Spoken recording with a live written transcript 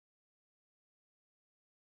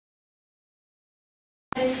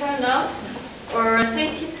Internal or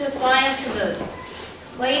switch to science mode.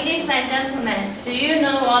 Ladies and gentlemen, do you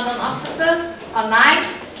know what an octopus, a knife,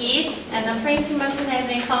 geese, and a printing machine have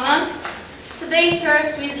in common? Today's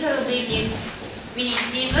tours will be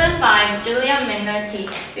given by Julien McNulty,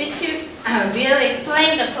 which will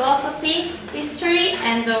explain the philosophy, history,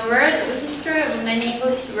 and the word history of many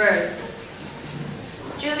English words.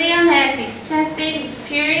 Julien has extensive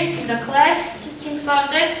experience in the class teaching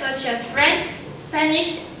subjects such as French,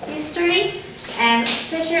 Spanish, history, and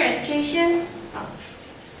special education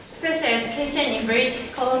in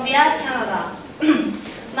British Columbia, Canada.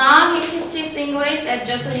 Now he teaches English at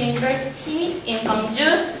Joseon University in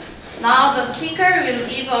Gwangju. Now the speaker will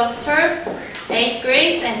give us 8th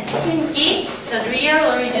grade and teaching geese, the real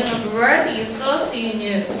origin of the word you thought you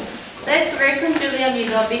knew. Let's welcome Julien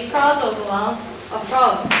with a big crowd of loud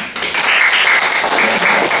applause.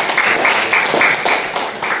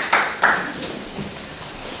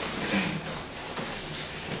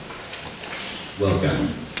 Welcome.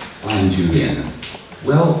 I'm Julien.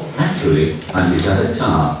 Well, actually, I'm his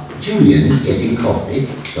avatar. Julien is getting coffee,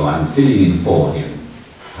 so I'm filling in for him.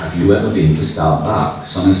 Have you ever been to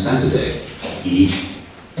Starbucks on a Saturday? Eesh.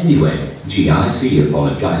 Anyway, GIC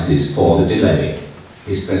apologizes for the delay.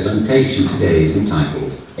 His presentation today is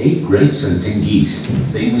entitled 8 Grapes and 10 Geese,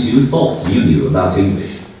 Things You Thought You Knew About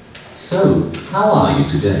English. So, how are you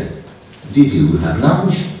today? Did you have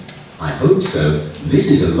lunch? I hope so. This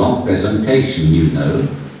is a long presentation, you know.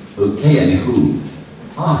 Okay, anywho.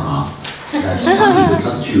 That's funny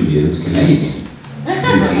because Julien's Canadian.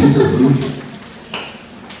 You mean to who?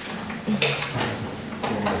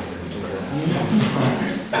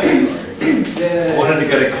 I wanted to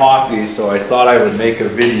get a coffee, so I thought I would make a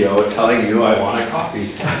video telling you I want a coffee.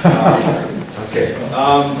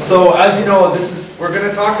 So as you know, we're going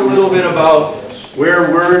to talk a little bit about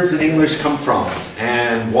where words in English come from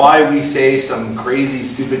and why we say some crazy,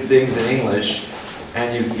 stupid things in English.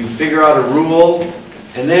 And you figure out a rule,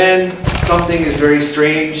 and then something is very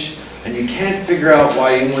strange, and you can't figure out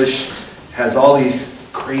why English has all these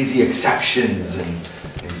crazy exceptions and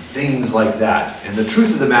things like that. And the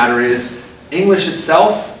truth of the matter is, English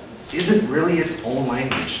itself isn't really its own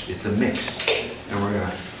language. It's a mix. And we're going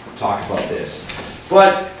to talk about this.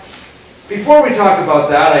 But before we talk about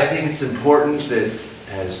that, I think it's important that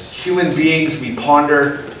as human beings we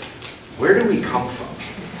ponder, where do we come from?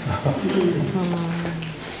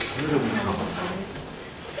 Where do we come from?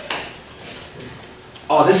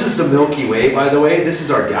 Oh, this is the Milky Way, by the way. This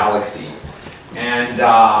is our galaxy. And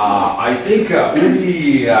I think what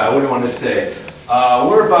do I want to say?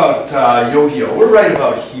 We're about Yo-Yo. We're right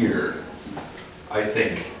about here, I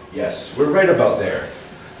think. Yes, we're right about there.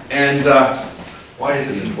 And why is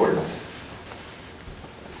this important?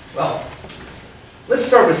 Well, let's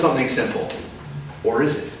start with something simple. Or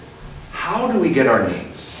is it? How do we get our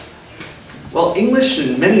names? Well, English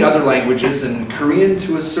and many other languages, and Korean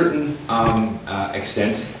to a certain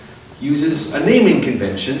extent, uses a naming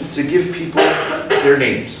convention to give people their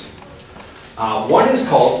names. One is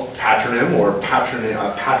called patronym or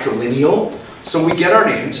patrilineal, so we get our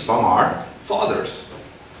names from our fathers.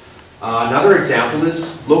 Another example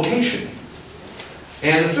is location.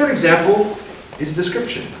 And the third example is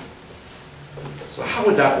description. So how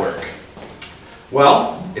would that work?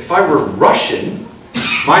 Well, if I were Russian,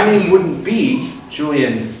 my name wouldn't be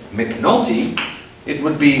Julien McNulty, it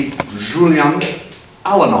would be Julien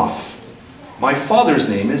Alanov. My father's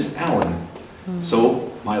name is Alan,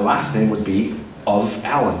 so my last name would be of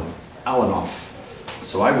Alan, Alanov.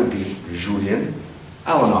 So I would be Julien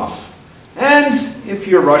Alanov. And if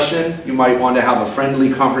you're Russian, you might want to have a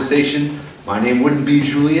friendly conversation. My name wouldn't be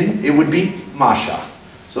Julien, it would be Masha.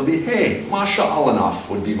 So it'd be, hey, Masha Alanov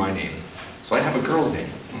would be my name. So I'd have a girl's name.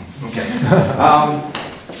 Okay.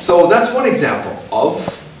 So that's one example of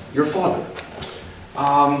your father.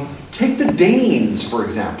 Take the Danes, for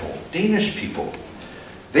example. Danish people.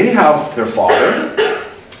 They have their father,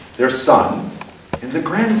 their son, and the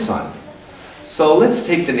grandson. So let's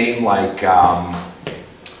take the name like,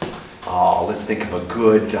 let's think of a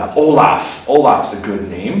good, Olaf. Olaf's a good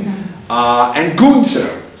name. And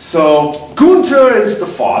Gunther. So Gunther is the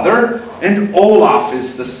father, and Olaf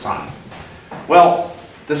is the son. Well,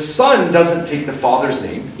 the son doesn't take the father's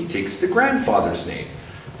name, he takes the grandfather's name.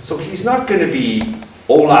 So he's not going to be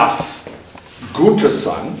Olaf Gunther's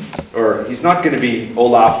son, or he's not going to be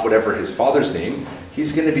Olaf whatever his father's name,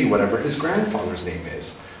 he's going to be whatever his grandfather's name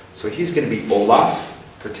is. So he's going to be Olaf,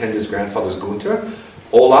 pretend his grandfather's Gunther,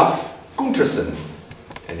 Olaf Gunterson.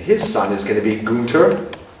 And his son is going to be Gunther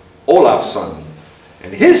Olafsson.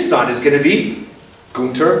 And his son is going to be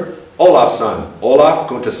Gunther Olafsson, Olaf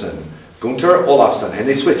Gunterson. Gunther Olafsson, and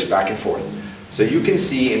they switch back and forth. So you can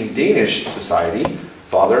see in Danish society,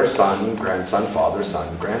 father, son, grandson, father,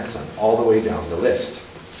 son, grandson, all the way down the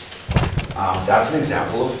list. That's an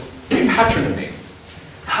example of a patronym name.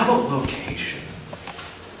 How about location?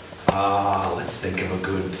 Let's think of a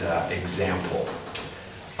good example.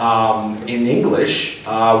 In English,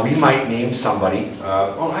 we might name somebody,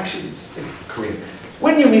 well actually, let's think of Korean.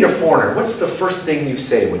 When you meet a foreigner, what's the first thing you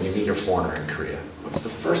say when you meet a foreigner in Korea? What's the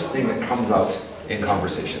first thing that comes out in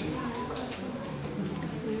conversation?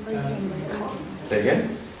 Say again?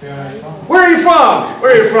 Where are you from?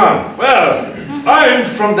 Where are you from? Well, I'm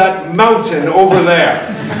from that mountain over there.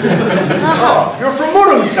 Oh, you're from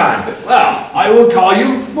Murum-san. Well, I will call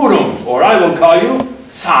you Murum, or I will call you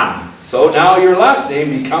San. So now your last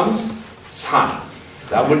name becomes San.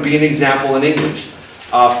 That would be an example in English.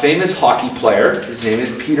 A famous hockey player, his name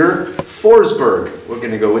is Peter Forsberg. We're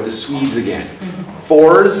going to go with the Swedes again.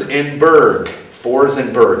 Fors and Berg. Fors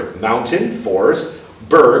and Berg. Mountain, Fors.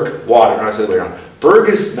 Berg, water. No, I said it later on. Berg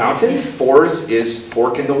is mountain. Fors is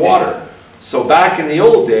fork in the water. So back in the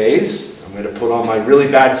old days, I'm going to put on my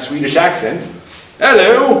really bad Swedish accent.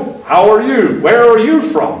 Hello, how are you? Where are you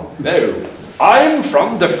from? No, I'm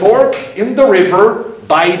from the fork in the river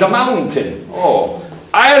by the mountain. Oh,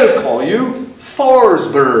 I'll call you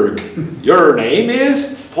Forsberg. Your name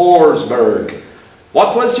is Forsberg.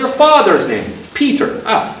 What was your father's name? Peter.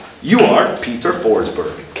 Ah, you are Peter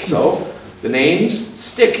Forsberg. So the names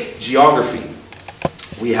stick. Geography.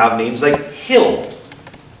 We have names like Hill.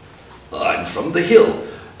 I'm from the hill.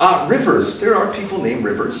 Rivers. There are people named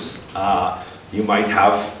Rivers. You might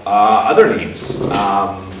have other names.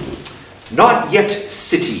 Not yet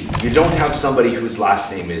City. You don't have somebody whose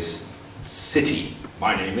last name is City.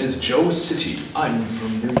 My name is Joe City. I'm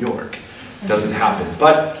from New York. Doesn't happen.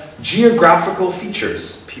 But geographical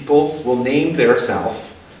features. People will name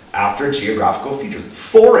themselves after geographical features.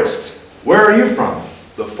 Forest. Where are you from?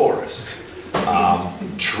 The forest.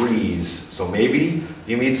 Trees. So maybe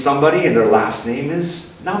you meet somebody and their last name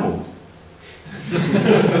is Namu.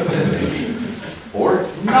 Or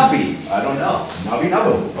Nabi. I don't know. Nabi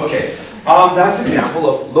Namu. Okay. That's an example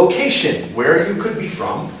of location. Where you could be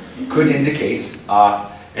from could indicate.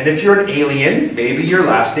 And if you're an alien, maybe your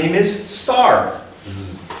last name is Star.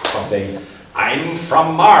 Something. I'm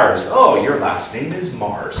from Mars. Oh, your last name is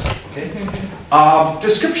Mars. Okay.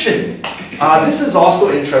 Description. This is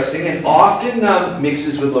also interesting and often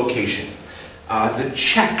mixes with location. The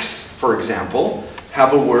Czechs, for example,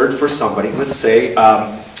 have a word for somebody. Let's say,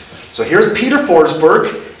 so here's Peter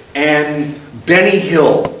Forsberg and Benny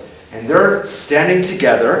Hill. And they're standing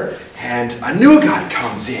together and a new guy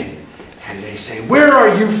comes in. And they say, where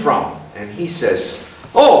are you from? And he says,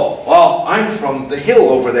 oh, well, I'm from the hill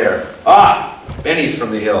over there. Ah, Benny's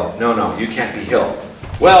from the hill. No, no, you can't be Hill.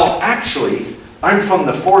 Well, actually, I'm from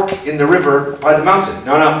the fork in the river by the mountain.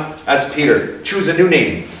 No, no, that's Peter. Choose a new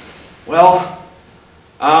name. Well,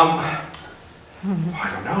 I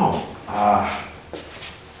don't know.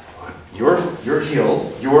 Your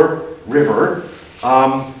hill, your river.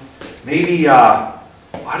 Maybe, I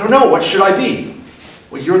don't know. What should I be?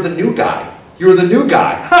 Well, you're the new guy. You're the new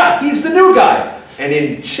guy. Ha! He's the new guy. And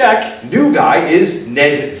in Czech, new guy is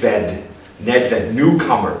Nedved. Nedved,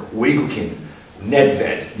 newcomer. Wigukin.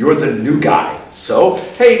 Nedved. You're the new guy. So,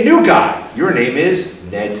 hey, new guy. Your name is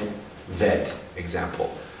Nedved.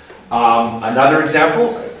 Example. Another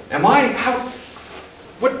example.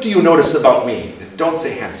 What do you notice about me? Don't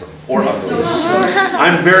say handsome or ugly.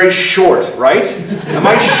 I'm very short, right? Am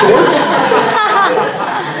I short?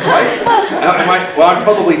 Right? Well, I'm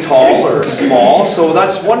probably tall or small, so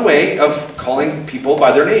that's one way of calling people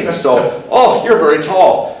by their names. So, oh, you're very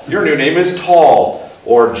tall. Your new name is Tall,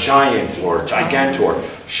 or Giant, or Gigantor.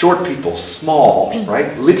 Short people, small,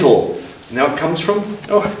 right? Little. Now it comes from,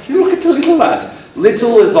 oh, you look at the little lad.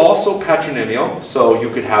 Little is also patronymial, so you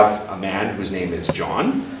could have a man whose name is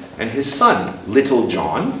John, and his son, Little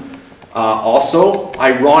John. Also,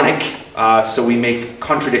 ironic, so we make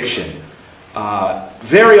contradiction.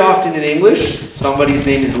 Very often in English, somebody's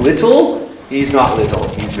name is Little, he's not little,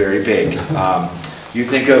 he's very big. You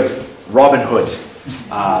think of Robin Hood.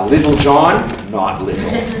 Little John, not little,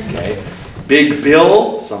 okay? Big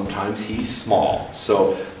Bill, sometimes he's small.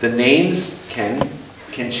 So the names can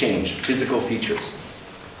change, physical features.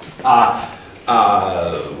 What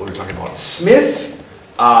are we talking about? Smith,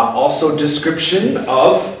 also description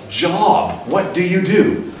of job. What do you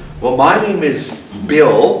do? Well, my name is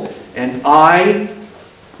Bill, and I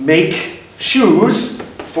make shoes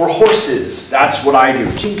for horses. That's what I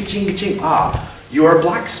do. Ching, ching, ching. Ah, you're a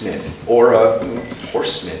blacksmith or a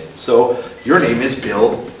horsesmith. So your name is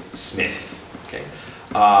Bill Smith. Okay.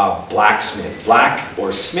 blacksmith, black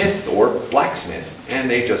or smith or blacksmith. And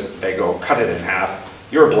they go cut it in half.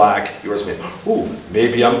 You're black, you're smith. Ooh,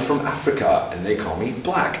 maybe I'm from Africa and they call me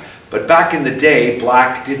black. But back in the day,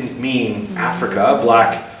 black didn't mean Africa.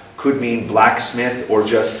 Black could mean blacksmith or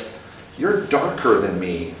just, you're darker than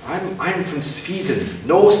me. I'm from Sweden,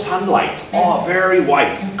 no sunlight. Oh, very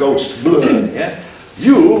white, ghost, bleh, yeah?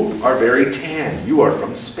 You are very tan, you are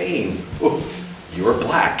from Spain. Oh, you're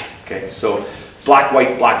black, okay? So black,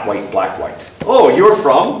 white, black, white, black, white. Oh, you're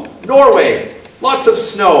from Norway, lots of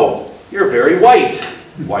snow. You're very white,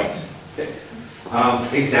 white. Okay.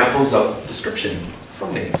 Examples of description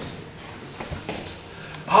from names.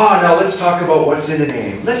 Now let's talk about what's in a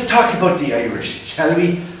name. Let's talk about the Irish, shall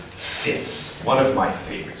we? Fitz, one of my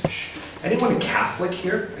favorites. Anyone Catholic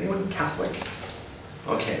here? Anyone Catholic?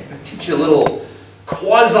 Okay, I'm going to teach you a little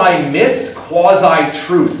quasi-myth,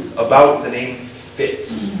 quasi-truth about the name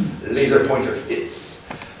Fitz. Laser pointer Fitz.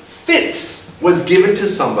 Fitz was given to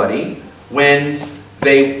somebody when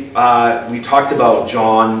we talked about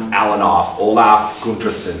John Alanoff, Olaf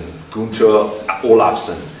Gunterson, Gunther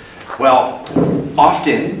Olafsson. Well,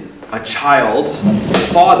 often a child's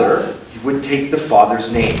father would take the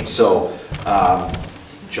father's name. So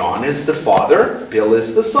John is the father, Bill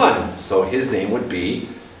is the son. So his name would be,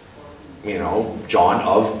 John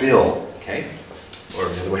of Bill, okay? Or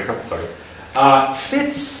the other way around, sorry.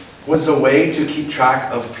 Fitz was a way to keep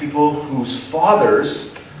track of people whose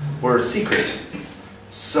fathers were secret.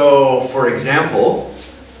 So, for example,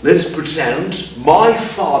 let's pretend my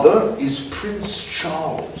father is Prince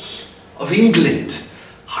Charles of England.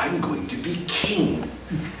 I'm going to be king.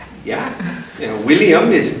 Yeah?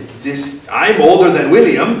 William is this, I'm older than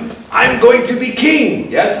William, I'm going to be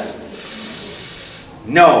king. Yes?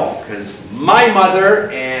 No, because my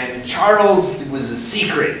mother and Charles was a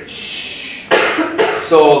secret. Shh.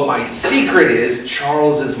 So my secret is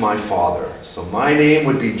Charles is my father. So my name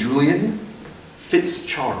would be Julien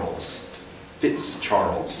Fitzcharles.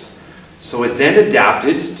 Fitzcharles. So it then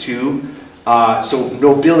adapted to, so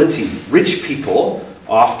nobility, rich people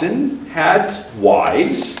often had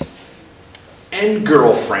wives and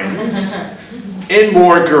girlfriends and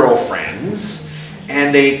more girlfriends,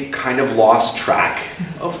 and they kind of lost track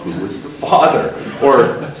of who was the father.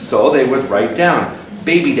 Or so they would write down,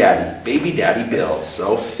 baby daddy Bill.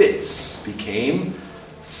 So Fitz became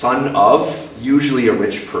son of usually a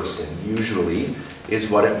rich person, usually is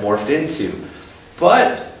what it morphed into.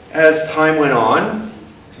 But as time went on,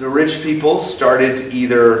 the rich people started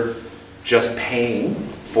either just paying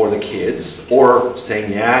for the kids or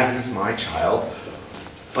saying, yeah, he's my child.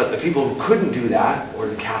 But the people who couldn't do that were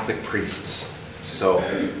the Catholic priests. So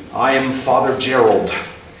I am Father Gerald,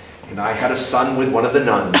 and I had a son with one of the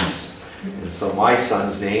nuns. And so my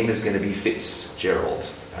son's name is going to be Fitzgerald.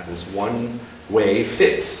 That is one way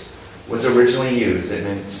Fitz was originally used. It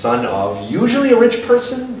meant son of usually a rich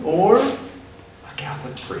person or a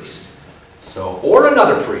Catholic priest. So, or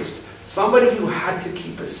another priest, somebody who had to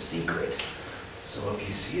keep a secret. So if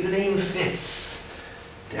you see the name Fitz,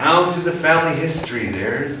 down to the family history,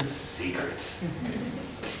 there's a secret.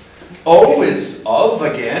 O is of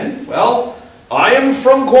again. Well, I am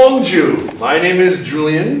from Gwangju. My name is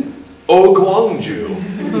Julien O Gwangju.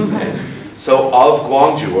 Okay. So of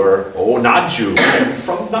Gwangju, or O Naju. I'm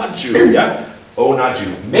from Naju, yeah? O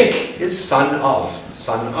Naju. Mick is son of.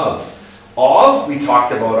 Son of. Of, we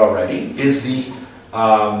talked about already, is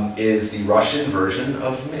the Russian version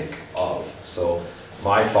of Mick. Of. So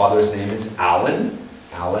my father's name is Alan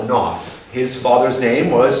Alanoff. His father's name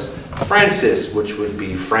was Francis, which would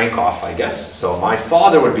be Frankoff, I guess. So my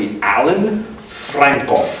father would be Alan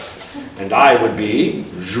Frankoff, and I would be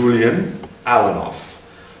Julien Alanoff.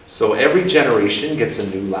 So every generation gets a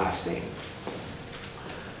new last name.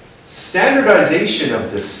 Standardization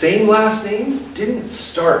of the same last name didn't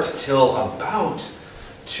start till about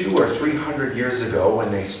 200 or 300 years ago when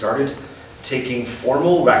they started taking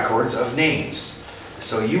formal records of names.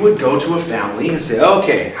 So you would go to a family and say,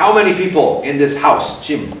 okay, how many people in this house,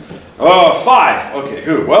 Jim? 5. Okay,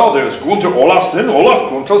 who? Well, there's Gunther Olafsson, Olaf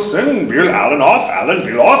Guntersson, Bill Alanoff, Alan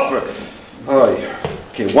Biloff.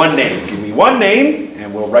 Okay, one name. Give me one name,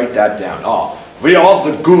 and we'll write that down. Oh, we are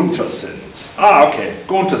the Guntersons. Okay,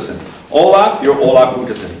 Guntersson. Olaf, you're Olaf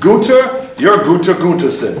Guntersson. Gunther, you're Gunther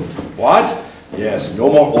Guntersson. What? Yes,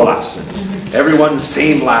 no more Olafsson. Everyone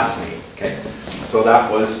same last name. Okay, so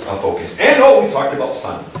that was a focus. And we talked about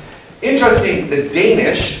son. Interesting, the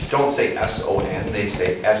Danish don't say S-O-N, they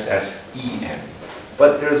say S-S-E-N.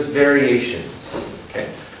 But there's variations. Okay,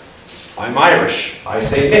 I'm Irish, I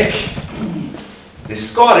say Mick. The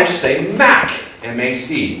Scottish say Mac,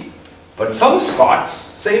 M-A-C. But some Scots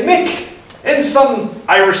say Mick, And some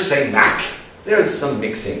Irish say Mac. There's some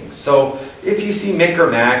mixing. So if you see Mick or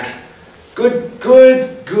Mac, good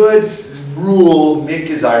rule. Mick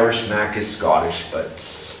is Irish, Mac is Scottish. But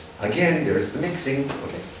again, there's the mixing.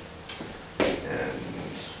 Okay. And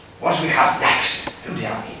what do we have next? Do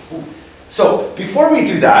tell me. Ooh. So before we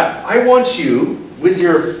do that, I want you, with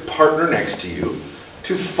your partner next to you,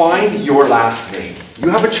 to find your last name. You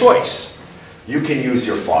have a choice. You can use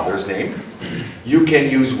your father's name. You can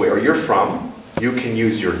use where you're from. You can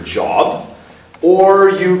use your job. Or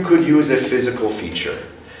you could use a physical feature.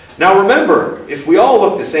 Now remember, if we all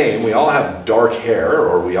look the same, we all have dark hair,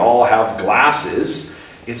 or we all have glasses,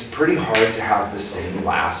 it's pretty hard to have the same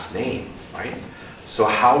last name, right? So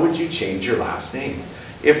how would you change your last name?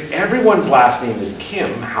 If everyone's last name is Kim,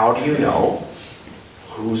 how do you know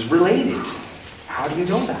who's related? How do you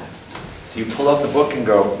know that? Do you pull out the book and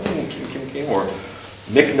go, Kim, or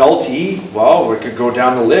McNulty? Well, we could go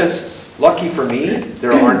down the list. Lucky for me,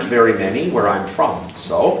 there aren't very many where I'm from,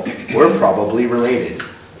 so we're probably related.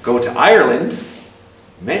 Go to Ireland,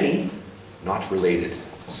 many not related.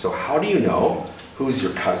 So how do you know who's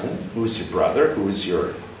your cousin, who's your brother, who's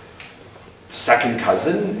your second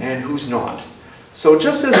cousin, and who's not? So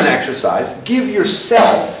just as an exercise, give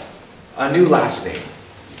yourself a new last name.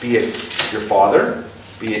 Be it your father,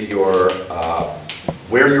 be it your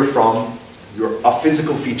where you're from, a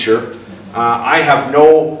physical feature. I have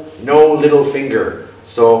no little finger,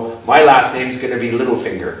 so my last name is going to be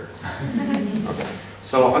Littlefinger. Okay.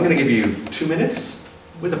 So I'm going to give you 2 minutes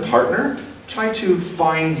with a partner. Try to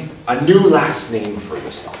find a new last name for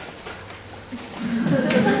yourself.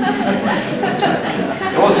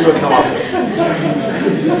 What else will come up with?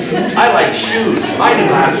 I like shoes. My new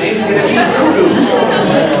last name's going to be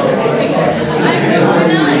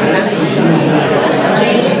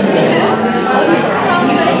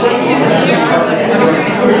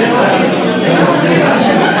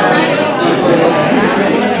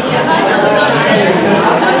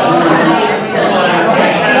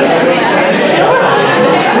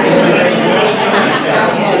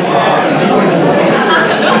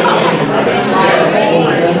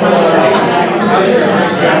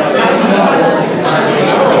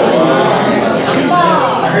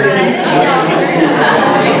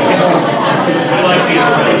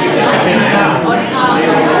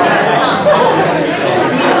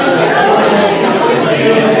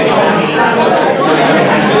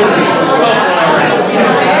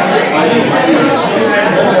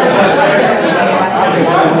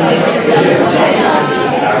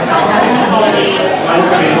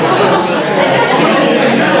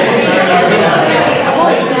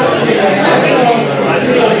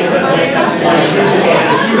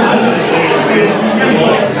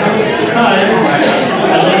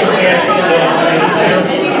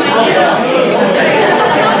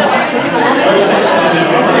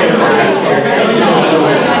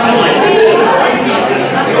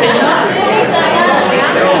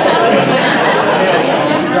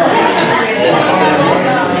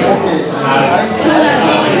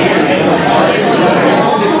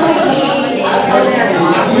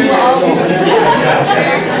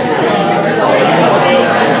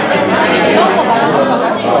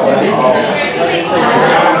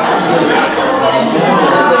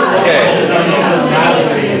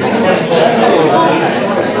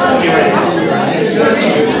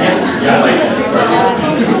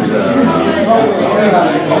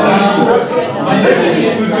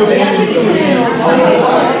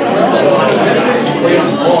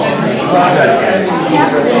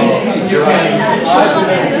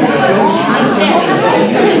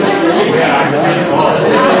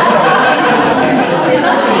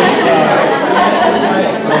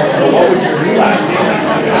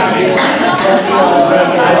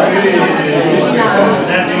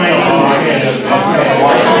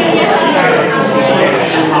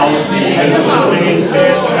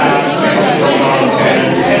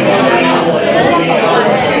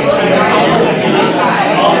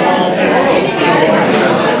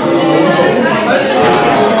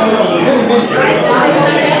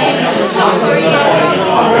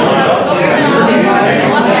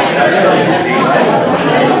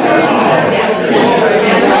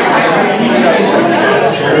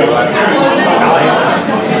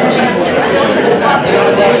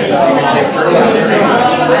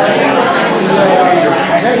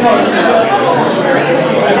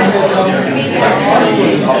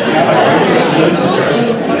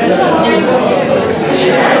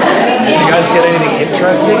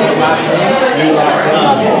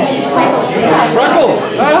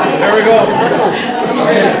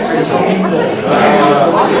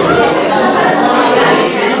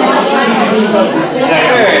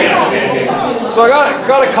So I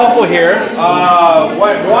got a couple here.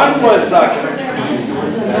 One was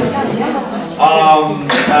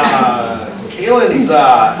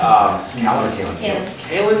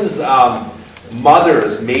Kalen's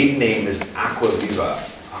mother's maiden name is Aquaviva,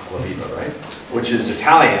 right? Which is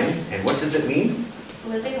Italian, and what does it mean?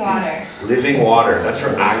 Living water. Living water. That's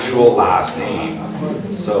her actual last name.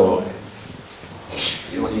 So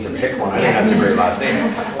you don't need to pick one. I think that's a great last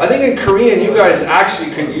name. I think in Korean, you guys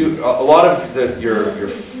actually could use a lot of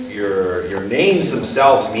your names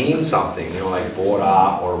themselves mean something. You know, like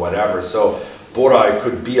Bora or whatever. So Bora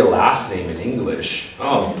could be a last name in English.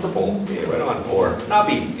 Oh, purple, yeah, right on. Or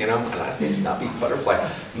Nabi, you know, my last name's Nabi, butterfly.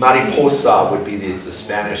 Mariposa would be the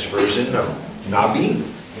Spanish version of Nabi.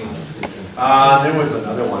 There was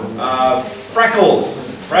another one. Freckles.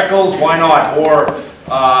 Freckles, why not? Or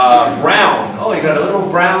brown. Oh, you got a little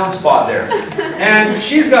brown spot there. And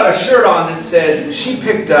she's got a shirt on that says she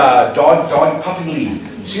picked dog puppy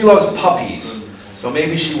leaf. She loves puppies. So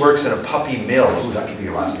maybe she works at a puppy mill. Ooh, that could be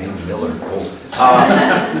her last name, Miller.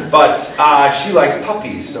 But she likes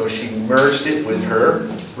puppies, so she merged it with her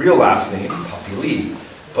real last name, Puppy Lee.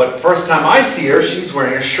 But first time I see her, she's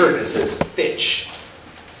wearing a shirt that says Fitch.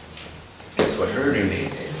 Guess what her new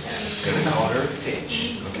name is? I'm gonna call her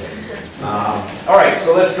Fitch. Okay. All right,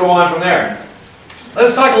 so let's go on from there.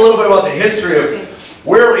 Let's talk a little bit about the history of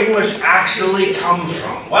where English actually comes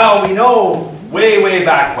from. Well, we know way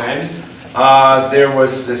back when. There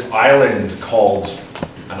was this island called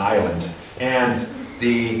an island, and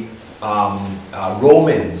the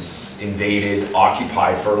Romans invaded,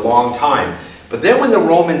 occupied for a long time. But then when the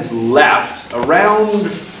Romans left, around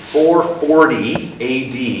 440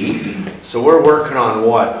 AD, so we're working on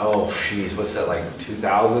what? Oh, geez, what's that, like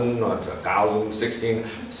 2,000, 1,000,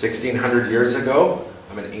 1,600 years ago?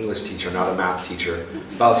 I'm an English teacher, not a math teacher.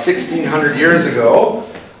 About 1,600 years ago,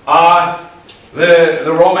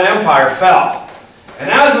 the Roman Empire fell. And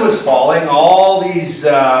as it was falling, all these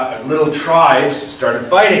little tribes started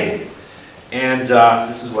fighting. And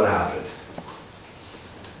this is what happened.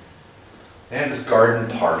 They had this garden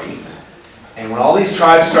party. And when all these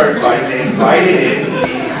tribes started fighting, they invited in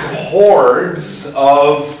these hordes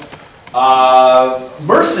of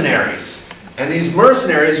mercenaries. And these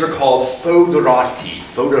mercenaries were called foederati.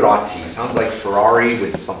 Foederati sounds like Ferrari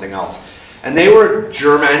with something else. And they were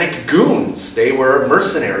Germanic goons. They were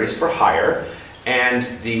mercenaries for hire. And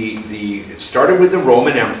it started with the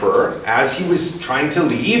Roman emperor. As he was trying to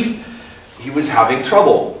leave, he was having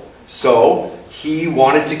trouble. So he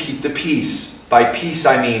wanted to keep the peace. By peace,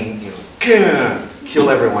 I mean, you know, kill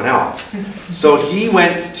everyone else. So he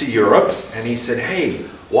went to Europe and he said, hey,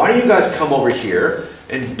 why don't you guys come over here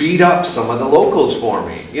and beat up some of the locals for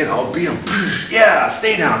me? You know, beat them. Yeah,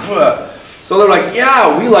 stay down. So they're like,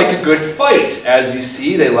 yeah, we like a good fight. As you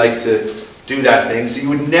see, they like to do that thing. So you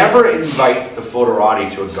would never invite the foederati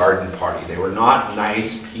to a garden party. They were not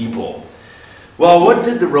nice people. Well, what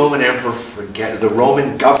did the Roman emperor forget, the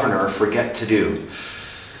Roman governor forget to do?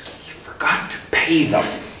 He forgot to pay them.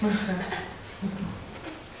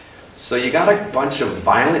 So you got a bunch of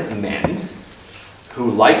violent men who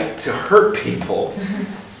like to hurt people,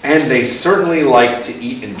 and they certainly like to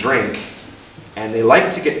eat and drink, and they like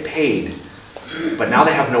to get paid. But now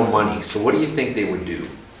they have no money, so what do you think they would do?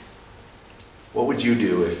 What would you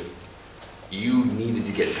do if you needed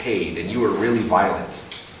to get paid and you were really violent?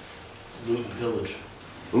 Loot and pillage.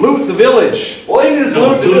 Loot the village. Well, it is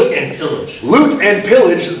loot and pillage. Loot and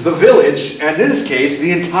pillage the village, and in this case,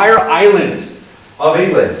 the entire island of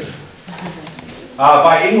England.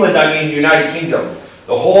 By England, I mean United Kingdom.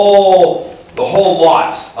 The whole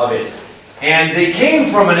lot of it. And they came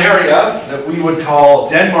from an area that we would call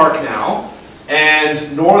Denmark now,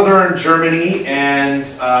 and northern Germany and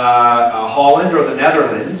Holland, or the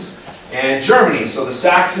Netherlands, and Germany. So the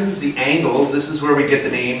Saxons, the Angles, this is where we get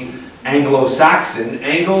the name Anglo-Saxon.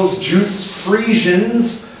 Angles, Jutes,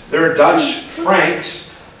 Frisians, they're Dutch,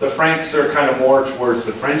 Franks. The Franks are kind of more towards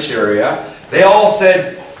the French area. They all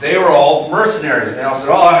said, they were all mercenaries. And they all said,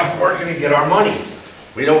 oh, we're going to get our money.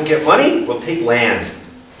 We don't get money, we'll take land.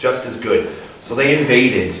 Just as good. So they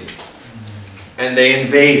invaded. And they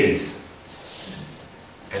invaded.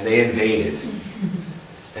 And they invaded.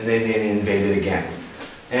 And then they invaded again.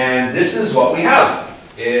 And this is what we have,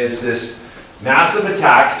 is this massive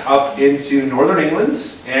attack up into northern England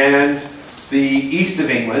and the east of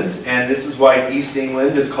England. And this is why East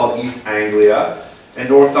England is called East Anglia and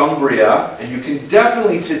Northumbria. And you can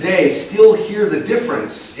definitely today still hear the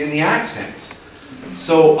difference in the accents.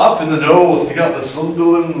 So up in the north, you got the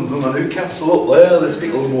Sunderlands and the Newcastle up there. They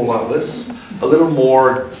speak a little more like this. A little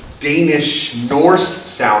more Danish, Norse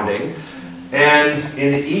sounding. And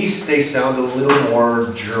in the East, they sound a little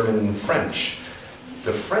more German French.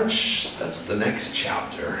 The French, that's the next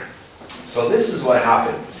chapter. So this is what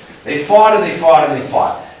happened. They fought and they fought and they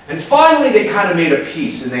fought. And finally they kind of made a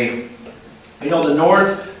peace. And they, you know, the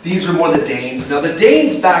North, these were more the Danes. Now the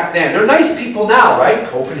Danes back then, they're nice people now, right?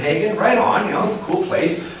 Copenhagen, right on, you know, it's a cool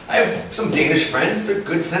place. I have some Danish friends, they're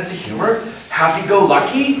good sense of humor,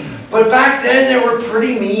 happy-go-lucky. But back then they were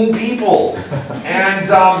pretty mean people. And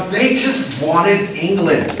they just wanted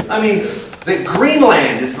England. I mean,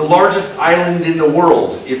 Greenland is the largest island in the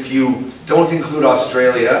world if you don't include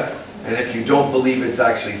Australia and if you don't believe it's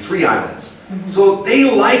actually 3 islands. So they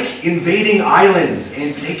like invading islands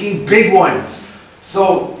and taking big ones.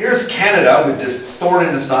 So here's Canada with this thorn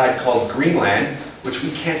in the side called Greenland, which we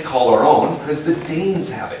can't call our own because the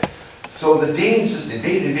Danes have it. So the Danes just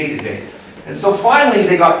invade. And so finally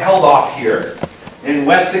they got held off here. In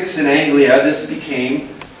Wessex and Anglia, this became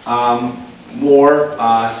more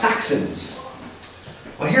Saxons.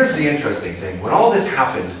 Well, here's the interesting thing. When all this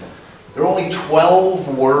happened, there are only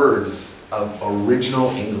 12 words of original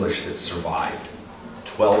English that survived.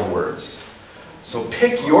 12 words. So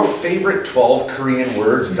pick your favorite 12 Korean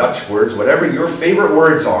words, Dutch words, whatever your favorite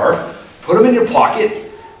words are, put them in your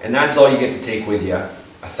pocket, and that's all you get to take with you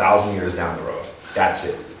 1,000 years down the road. That's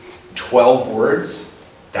it. 12 words,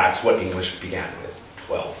 that's what English began with.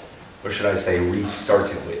 12. Or should I say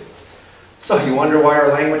restarted with. So you wonder why our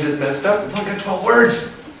language is messed up? We've only got 12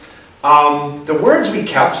 words. The words we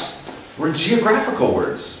kept were geographical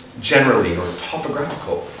words, generally, or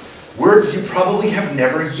topographical. Words you probably have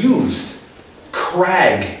never used.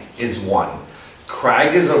 Crag is one.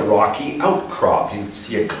 Crag is a rocky outcrop. You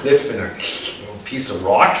see a cliff and a piece of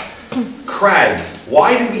rock. Crag.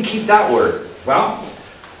 Why did we keep that word? Well,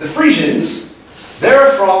 the Frisians, they're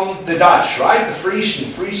from the Dutch, right? The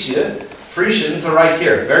Frisians are right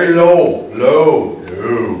here. Very low.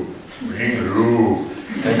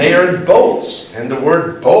 And they are in boats. And the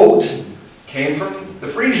word boat came from the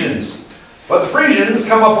Frisians. But the Frisians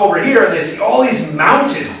come up over here and they see all these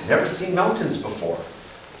mountains. Never seen mountains before.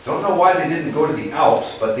 Don't know why they didn't go to the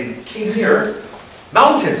Alps, but they came here.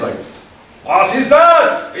 Mountains, like, what is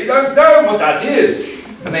that? We don't know what that is.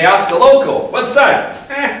 And they ask a local, what's that?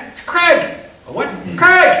 It's crag. What?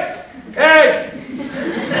 Crag! Crag!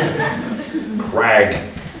 Crag.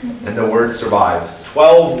 And the word survived.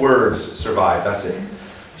 12 words survived, that's it.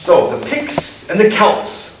 So the Picts and the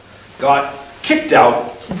Celts got kicked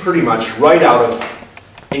out, pretty much right out of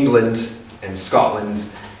England and Scotland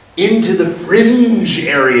into the fringe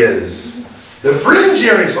areas. The fringe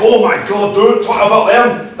areas, oh my God, don't talk about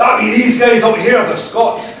them. That'd be these guys over here, the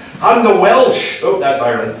Scots. And the Welsh, oh that's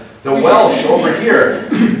Ireland, the Welsh over here.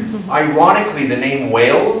 Ironically, the name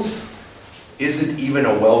Wales isn't even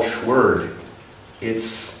a Welsh word.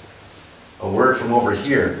 It's a word from over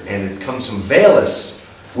here, and it comes from Wales,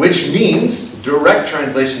 which means, direct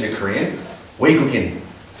translation to Korean, Weigukin.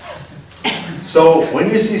 So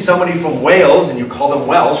when you see somebody from Wales and you call them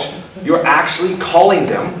Welsh, you're actually calling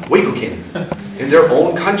them Weigukin. In their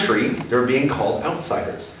own country, they're being called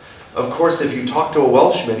outsiders. Of course, if you talk to a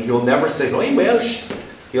Welshman, he'll never say, "Oi, Welsh."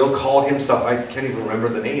 He'll call himself, I can't even remember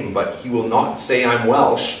the name, but he will not say, "I'm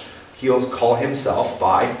Welsh." He'll call himself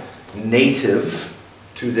by native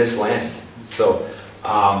to this land. So,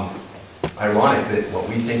 ironic that what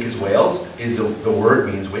we think is Wales is the word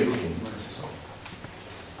means Weigukin.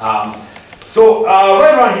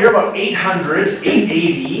 Right around here, about 800,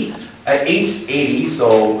 880, 880,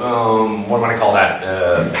 so what am I going to call that?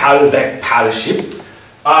 Palbeck Palship.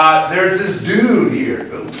 There's this dude here.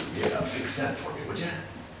 Oh, yeah, fix that for me, would you?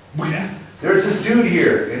 Yeah. There's this dude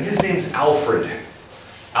here, and his name's Alfred.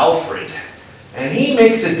 Alfred. And he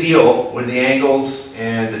makes a deal with the Angles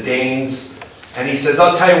and the Danes, and he says,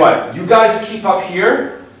 I'll tell you what, you guys keep up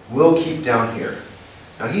here, we'll keep down here.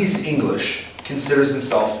 Now he's English, considers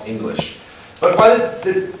himself English. But by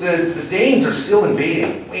the Danes are still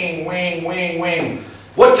invading. Wing, wing, wing, wing.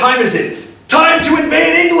 What time is it? Time to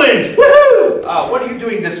invade England! Woohoo! What are you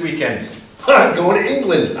doing this weekend? I'm going to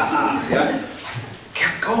England. Yeah.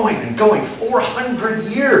 Kept going and going. 400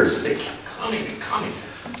 years. They kept coming and coming.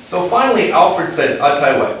 So finally, Alfred said, I'll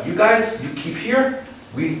tell you what, you guys, you keep here,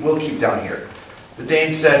 we'll keep down here. The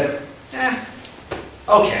Danes said,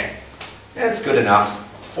 okay, that's good enough.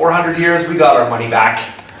 400 years, we got our money back.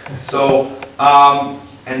 So,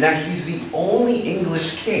 and that he's the only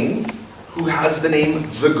English king who has the name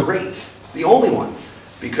the Great. The only one.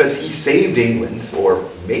 Because he saved England, or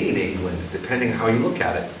made England, depending how you look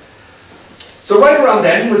at it. So right around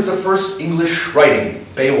then was the first English writing.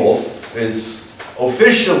 Beowulf is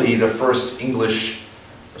officially the first English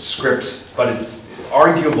script, but it's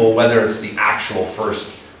arguable whether it's the actual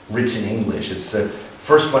first written English. It's the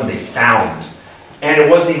first one they found. And it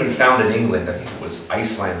wasn't even found in England. I think it was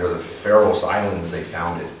Iceland or the Faroe Islands they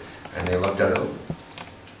found it. And they looked at it, oh,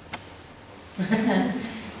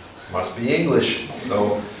 must be English.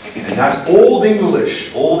 So, and that's Old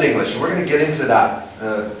English, Old English. And we're going to get into that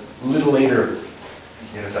a little later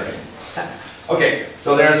in a second. Okay,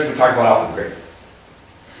 so we talked about alphabet grade.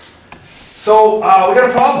 So we got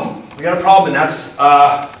a problem. We got a problem, and that's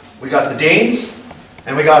we got the Danes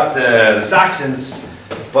and we got the Saxons,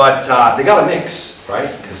 but they got a mix, right?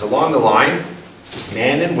 Because along the line,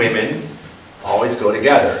 men and women always go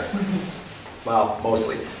together. Well,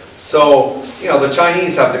 mostly. So, you know, the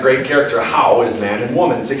Chinese have the great character, how is man and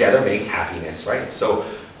woman together makes happiness, right? So,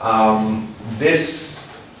 this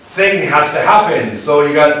thing has to happen. So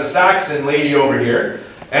you got the Saxon lady over here,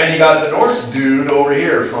 and you got the Norse dude over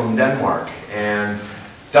here from Denmark, and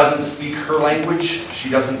doesn't speak her language, she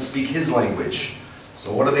doesn't speak his language.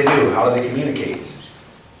 So what do? How do they communicate?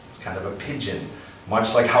 Kind of a pigeon,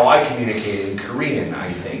 much like how I communicate in Korean, I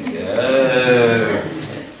think.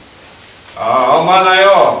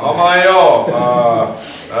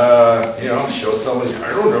 You know, show somebody,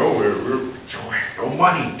 I don't know, we're no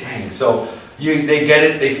money, dang. So they get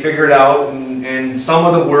it, they figure it out, and some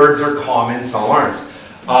of the words are common, some aren't.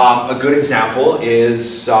 A good example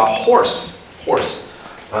is horse. Horse.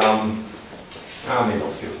 Maybe I'll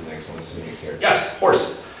see what the next one is here. Yes,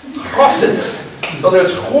 horse. Crosset. So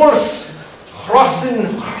there's horse,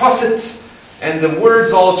 crossen, crosset. And the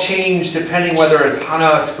words all change depending whether it's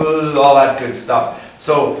Hana, Tul, all that good stuff.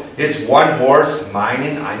 So it's one horse,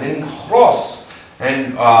 meinen einen Ross,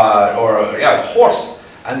 and horse.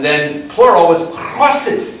 And then plural is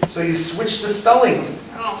crosset. So you switch the spelling.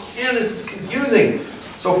 Oh man, this is confusing.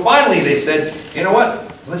 So finally they said, you know what?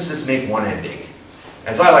 Let's just make one ending.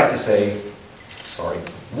 As I like to say,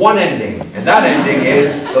 one ending. And that ending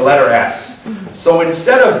is the letter S. So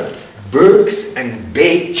instead of books and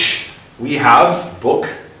beach, we have book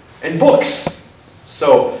and books.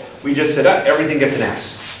 So we just said everything gets an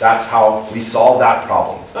S. That's how we solve that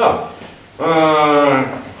problem.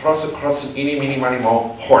 Cross eeny, meeny, miny,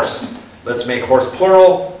 mo, horse. Let's make horse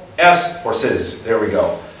plural, S, horses. There we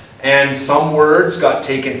go. And some words got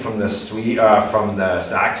taken from the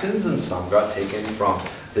Saxons, and some got taken from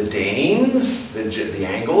the Danes, the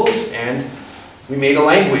Angles, and we made a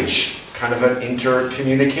language, kind of an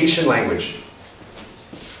intercommunication language.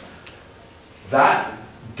 That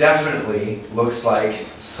definitely looks like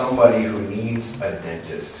somebody who needs a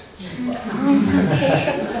dentist.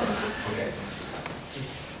 Okay.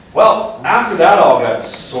 Well, after that all got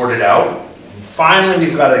sorted out, finally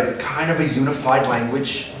we've got a kind of a unified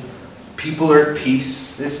language. People are at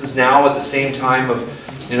peace. This is now at the same time of,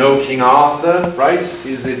 you know, King Arthur, right?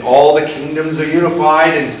 All the kingdoms are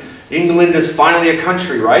unified, and England is finally a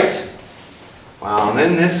country, right? Wow, and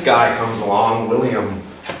then this guy comes along, William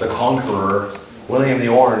the Conqueror, William the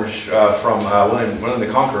Orange, William the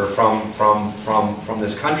Conqueror from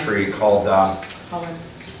this country called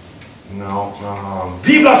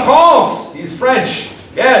Vive la France! He's French.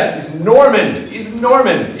 Yes, he's Norman. He's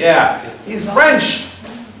Norman. Yeah, he's French.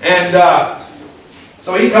 And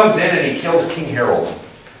so he comes in and he kills King Harold.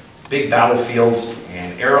 Big battlefield,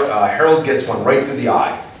 and Harold gets one right through the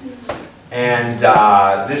eye. And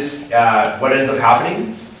what ends up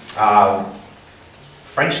happening?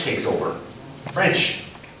 French takes over. French.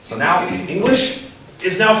 So now English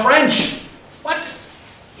is now French. What?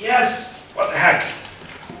 Yes. What the heck?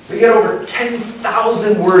 We get over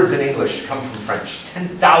 10,000 words in English come from French.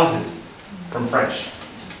 10,000 from French.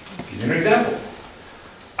 I'll give you an example.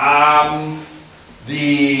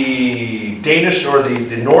 The Danish or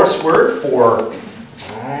the Norse word for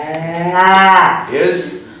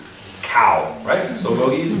is cow, right? So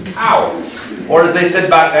bogey is cow. Or as they said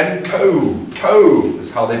back then, cow. Cow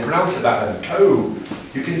is how they pronounce it back then. Cow.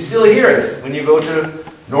 You can still hear it when you go to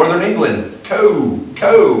northern England. Cow.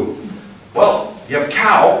 Cow. Well, you have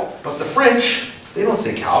cow, but the French, they don't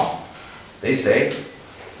say cow. They say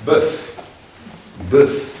bœuf.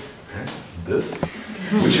 Bœuf. Bœuf.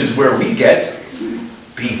 Which is where we get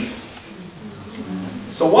beef.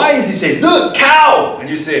 So why does he say, look, cow? And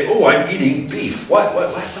you say, oh, I'm eating beef. What?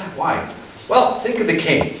 Why? Well, think of the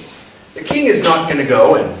king. The king is not going to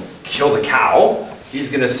go and kill the cow. He's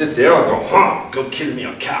going to sit there and go, go kill me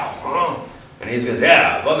a cow. And he's going to say,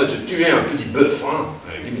 yeah, va te tuer un petit bœuf.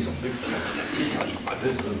 Give me some beef.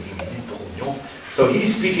 So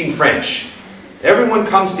he's speaking French. Everyone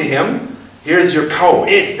comes to him. Here's your cow.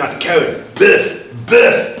 It's not cow, bœuf.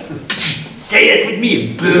 Bœuf. Say it with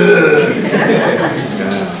me. Bœuf.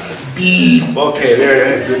 beef. Okay,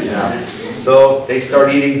 there, good enough. So they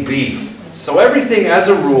start eating beef. So everything, as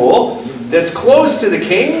a rule, that's close to the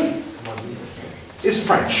king is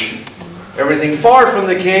French. Everything far from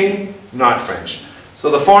the king, not French. So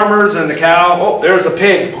the farmers and the cow, oh, there's a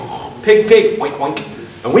pig. Pig, pig, oink,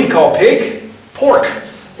 oink. And we call pig pork.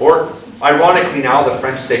 Or, ironically now, the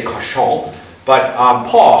French say cochon. But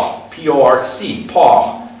porc, P-O-R-C,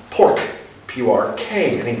 pork,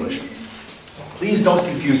 P-O-R-K in English. Please don't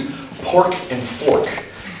confuse pork and fork.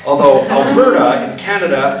 Although Alberta in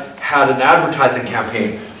Canada had an advertising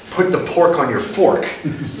campaign, put the pork on your fork.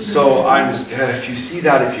 So if you see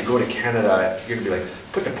that, if you go to Canada, you're going to be like,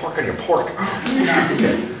 put the pork on your pork.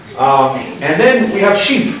 Okay. And then we have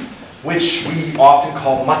sheep, which we often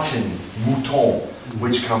call mutton, mouton,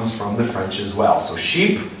 which comes from the French as well. So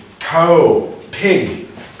sheep, cow, pig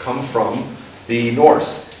come from the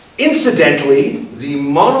Norse. Incidentally, the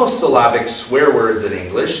monosyllabic swear words in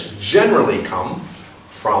English generally come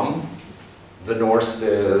from the Norse,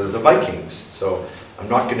 the Vikings. So I'm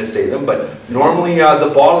not going to say them, but normally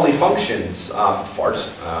the bodily functions, fart,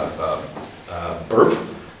 burp,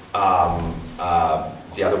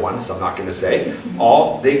 the other ones I'm not going to say,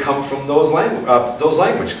 they come from those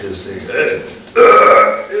language because they,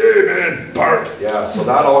 amen, burp. Yeah, so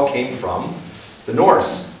that all came from the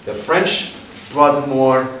Norse. The French brought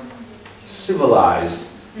more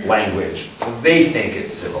civilized language. They think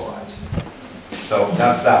it's civilized. So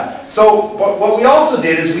that's that. So what we also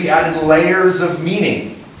did is we added layers of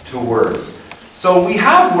meaning to words. So we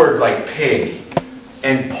have words like pig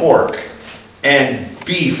and pork and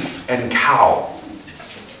beef and cow.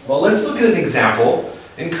 Well, let's look at an example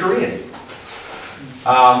in Korean.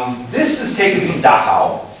 This is taken from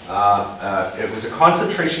Dachau. It was a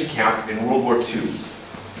concentration camp in World War II.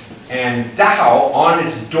 And Dachau, on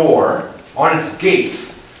its door, on its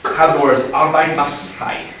gates, had the words Arbeit macht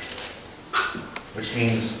frei, which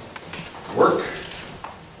means work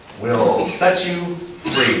will set you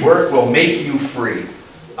free. Work will make you free.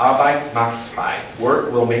 Arbeit macht frei.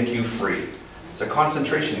 Work will make you free. It's a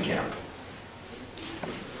concentration camp.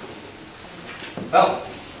 Well,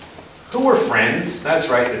 who were friends? That's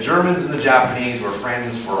right, the Germans and the Japanese were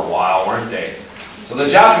friends for a while, weren't they? So the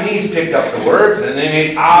Japanese picked up the word and they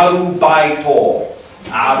made arubaito.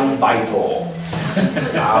 Arubaito.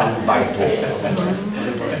 Arubaito.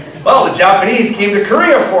 Well, the Japanese came to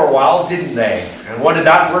Korea for a while, didn't they? And what did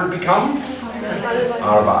that word become?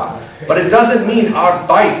 Arba. But it doesn't mean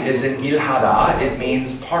arbeit as in ilhada, it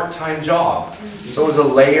means part-time job. So it was a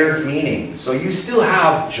layered meaning. So you still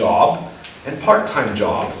have job and part-time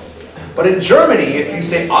job. But in Germany, if you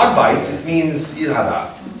say arbeit, it means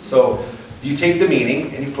ilhada. So you take the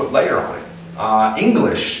meaning and you put layer on it.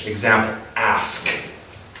 English, example, ask.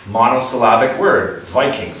 Monosyllabic word,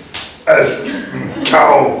 Vikings. Ask,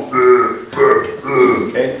 cow,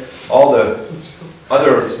 okay? All the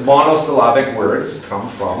other monosyllabic words come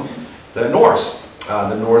from the Norse,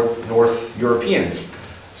 the North Europeans.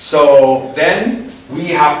 So then we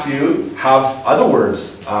have to have other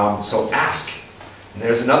words. So ask. And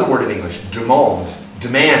there's another word in English, demande,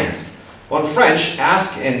 demand. Well, in French,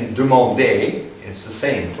 ask and demander, it's the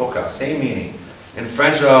same, toka, same meaning. In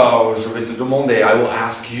French, oh, je vais te demander, I will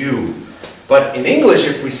ask you. But in English,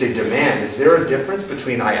 if we say demand, is there a difference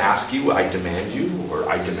between I ask you, I demand you, or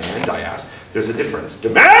I demand, I ask? There's a difference.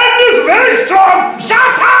 Demand is very strong!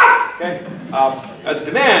 Shut up! Okay, that's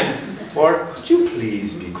demand. Or, could you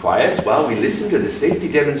please be quiet while we listen to the safety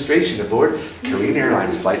demonstration aboard Korean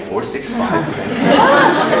Airlines Flight 465?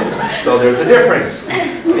 Okay. So there's a difference.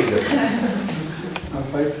 Big difference.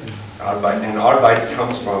 Arbeit. And Arbeit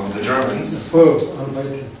comes from the Germans.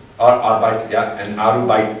 Arbeit, yeah. And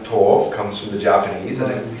Arubaito comes from the Japanese,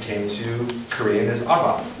 and it became to Korean as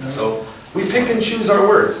Arba. So we pick and choose our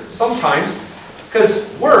words. Sometimes,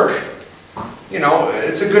 because work, you know,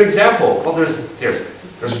 it's a good example. Well,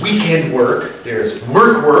 there's weekend work, there's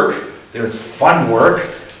work, there's fun work,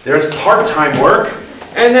 there's part-time work,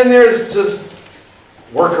 and then there's just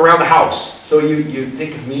work around the house. So you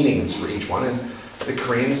think of meanings for each one, and the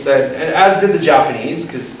Koreans said, and as did the Japanese,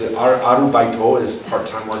 because the arubaito is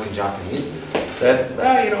part-time work in Japanese, said,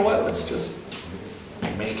 well, you know what, let's just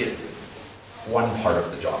make it one part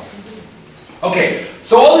of the job. Okay,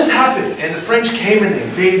 so all this happened, and the French came and they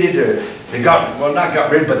invaded, or they not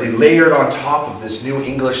got rid, but they layered on top of this new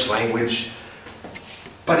English language.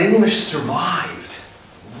 But English survived.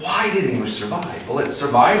 Why did English survive? Well, it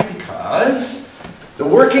survived because the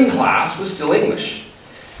working class was still English.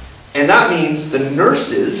 And that means the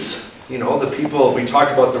nurses, you know, the people, we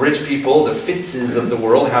talk about the rich people, the Fitzes of the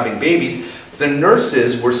world having babies, the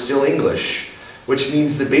nurses were still English, which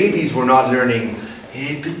means the babies were not learning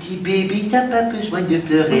Hey, petit baby, t'as pas besoin de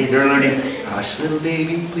pleurer. They're learning, hush, little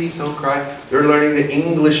baby, please don't cry. They're learning the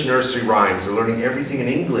English nursery rhymes. They're learning everything in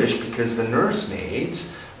English because the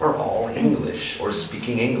nursemaids are all English or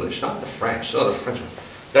speaking English, not the French. No, the French.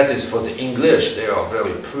 That is for the English. They are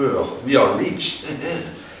very poor. We are rich.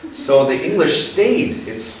 So the English stayed.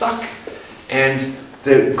 It stuck. And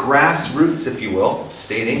the grassroots, if you will,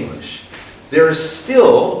 stayed English. There is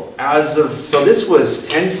still, as of, so this was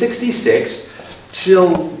 1066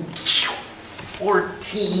 till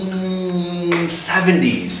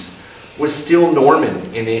 1470s was still Norman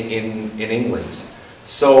in England.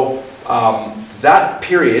 So that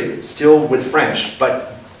period still with French,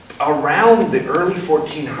 but around the early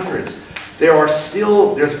 1400s,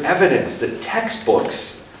 there's evidence that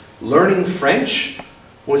textbooks learning French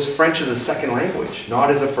was French as a second language,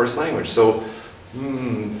 not as a first language. So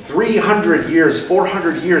 300 years,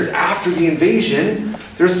 400 years after the invasion,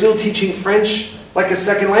 they're still teaching French like a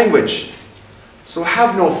second language. So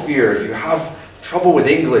have no fear if you have trouble with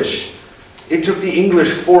English. It took the English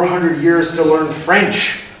 400 years to learn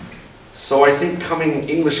French. So I think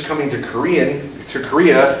English coming to Korea,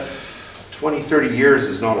 20, 30 years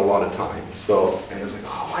is not a lot of time. So I was like,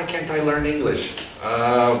 oh, why can't I learn English?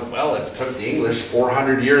 Well, it took the English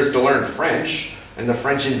 400 years to learn French, and the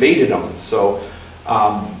French invaded them. So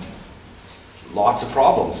lots of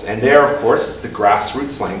problems. And there, of course, the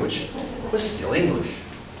grassroots language was still English.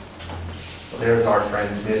 So there's our friend,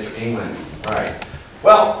 Mr. England. All right.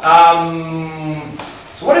 Well,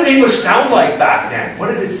 so what did English sound like back then? What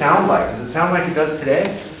did it sound like? Does it sound like it does today?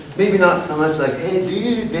 Maybe not so much like, hey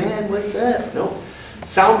dude, man, what's up? No.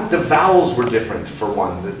 The vowels were different for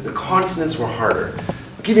one. The consonants were harder.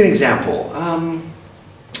 I'll give you an example.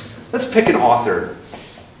 Let's pick an author.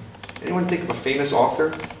 Anyone think of a famous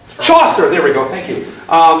author? Chaucer, there we go, thank you.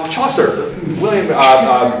 Chaucer,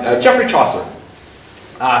 Geoffrey Chaucer.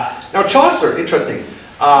 Now Chaucer, interesting.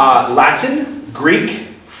 Latin, Greek,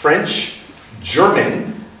 French,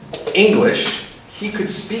 German, English. He could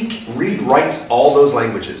speak, read, write all those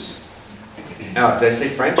languages. Did I say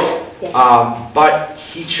French? Yes. But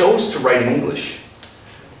he chose to write in English.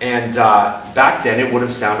 And back then it would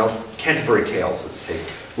have sounded, Canterbury Tales, let's say,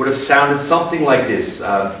 would have sounded something like this.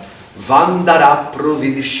 Vandara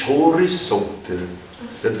providish horisonte,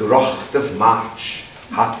 the drocht of March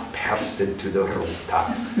hath pierced to the rota,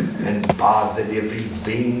 and bathed every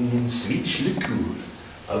vein in sweet liqueur,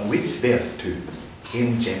 of which virtue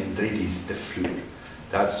engendered is the fleur.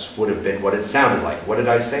 That's would have been what it sounded like. What did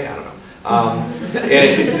I say? I don't know.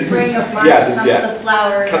 The spring of March comes the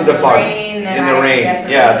flowers, comes the flowers in the rain.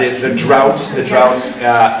 Yeah, the drought,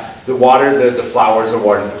 the water, the flowers are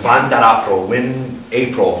watered. Vandarapro, when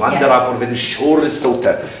April. Vandarapro when the shore is soaked.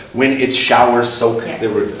 When its showers soak, they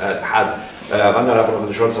would have Vandarapro when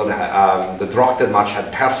the shore is soaked. The drocht of March had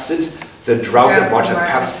perced. The drought of March had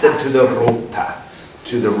perced to the rota,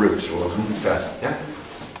 to the root or ruta. Yeah.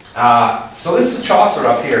 So this is Chaucer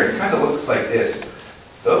up here. It kind of looks like this.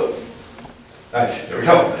 Oh. There we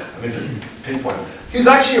go. I'm in the pinpoint. He was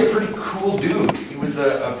actually a pretty cool dude. He was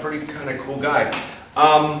a pretty kind of cool guy.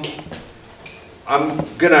 I'm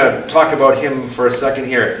going to talk about him for a second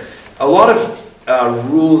here. A lot of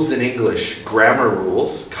rules in English, grammar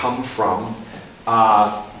rules, come from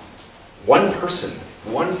one person,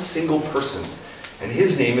 one single person. And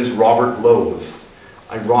his name is Robert Loathe.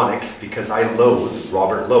 Ironic, because I loathe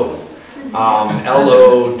Robert Loathe.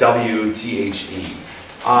 L-O-W-T-H-E.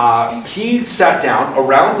 He sat down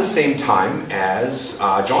around the same time as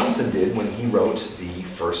Johnson did when he wrote the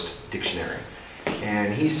first dictionary.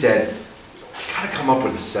 And he said, I gotta come up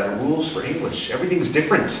with a set of rules for English. Everything's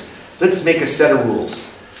different. Let's make a set of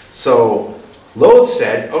rules. So Loathe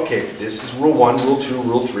said, okay, this is rule 1, rule 2,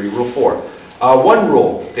 rule 3, rule 4. One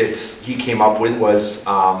rule that he came up with was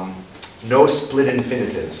no split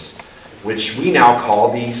infinitives, which we now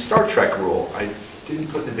call the Star Trek rule. I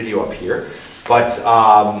didn't put the video up here. But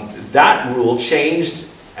that rule changed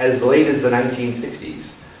as late as the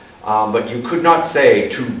 1960s. But you could not say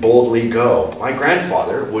to boldly go. My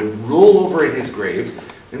grandfather would roll over in his grave,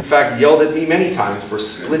 in fact yelled at me many times for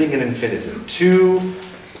splitting an infinitive. To,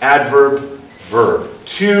 adverb, verb.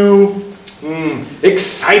 To,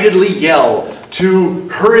 excitedly yell. To,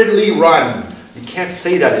 hurriedly run. You can't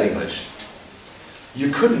say that in English.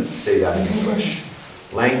 You couldn't say that in English.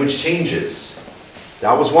 Language changes.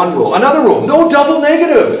 That was one rule. Another rule, no double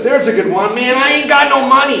negatives. There's a good one. Man, I ain't got no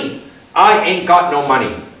money. I ain't got no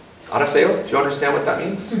money. Araseo, do you understand what that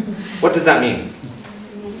means? What does that mean?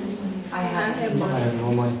 I have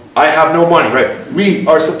no money. I have no money, right. We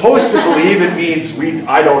are supposed to believe it means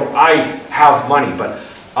I have money, but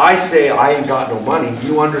I say I ain't got no money,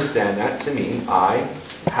 you understand that to mean I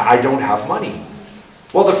don't have money.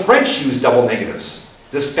 Well, the French use double negatives.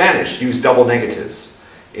 The Spanish use double negatives.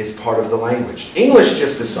 It's part of the language. English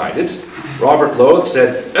just decided, Robert Lowth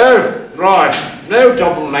said, oh, right, no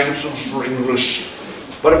double negatives for English.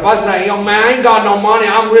 But if I say, yo man, I ain't got no money,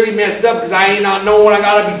 I'm really messed up because I ain't not know what I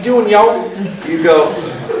gotta be doing, yo. You go,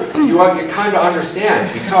 you kind of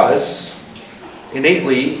understand because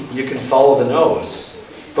innately you can follow the nose.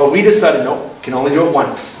 But we decided, no, can only do it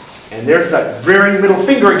once. And there's that very middle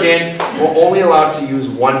finger again. We're only allowed to use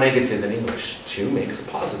one negative in English. 2 makes a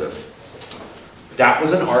positive. That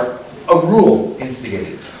was an art, a rule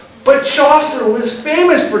instigated. But Chaucer was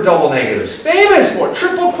famous for double negatives, famous for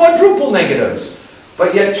triple, quadruple negatives.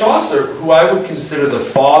 But yet Chaucer, who I would consider the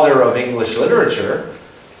father of English literature,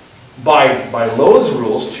 by Lowth's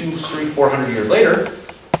rules, 200, 300, 400 years later,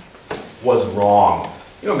 was wrong.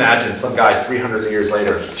 You imagine some guy 300 years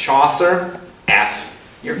later, Chaucer, F,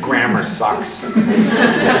 your grammar sucks.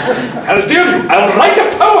 How dare you? I'll write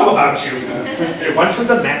a poem about you. There once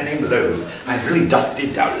was a man named Lowth. I really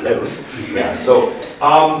did doubt Lowth. Yeah, so,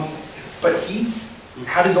 but he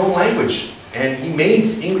had his own language, and he made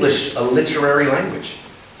English a literary language.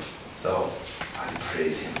 So, I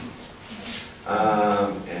praise him.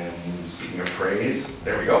 And speaking of praise,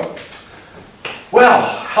 there we go. Well,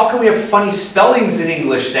 how can we have funny spellings in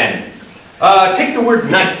English then? Take the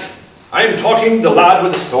word knight. I am talking the lad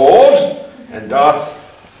with a sword, and doth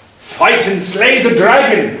fight and slay the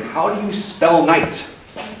dragon. How do you spell knight?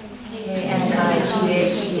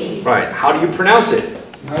 K-N-I-G-H-T. Right, how do you pronounce it?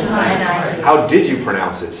 How did you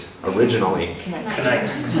pronounce it originally?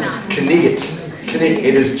 Knight.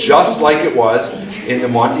 It is just like it was in the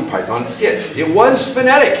Monty Python skit. It was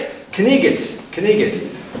phonetic. Knight.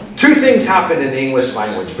 2 things happened in the English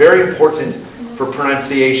language, very important for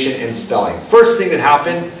pronunciation and spelling. First thing that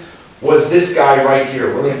happened was this guy right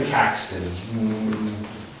here, William Caxton.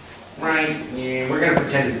 Right, yeah, we're going to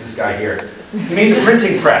pretend it's this guy here. He made the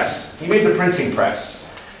printing press.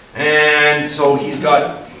 And so he's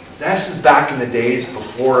got, this is back in the days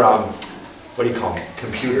before, what do you call them,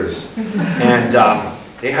 computers. And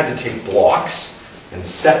they had to take blocks and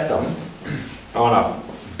set them on a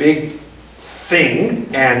big thing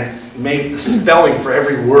and make the spelling for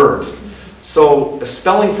every word. So the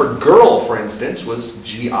spelling for girl, for instance, was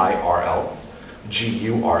G-I-R-L,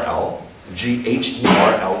 G-U-R-L,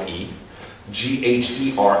 G-H-E-R-L-E,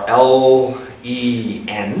 G-H-E-R-L-E-N,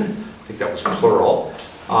 I think that was plural,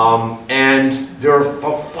 and there are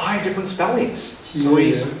about 5 different spellings. So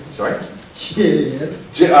he's, sorry?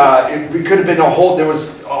 It could have been a whole, there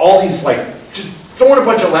was all these like, just throwing a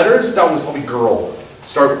bunch of letters, that was probably girl.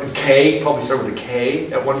 Start with K, probably start with a K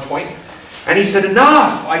at one point. And he said,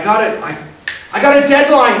 enough, I got a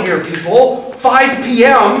deadline here, people. 5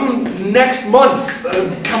 p.m. next month.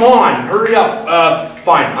 Come on, hurry up.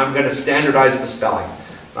 Fine, I'm going to standardize the spelling.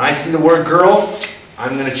 When I see the word girl,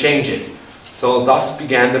 I'm going to change it. So thus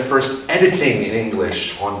began the first editing in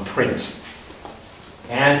English on print.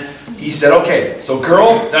 And he said, okay, so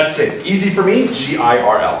girl, that's it. Easy for me,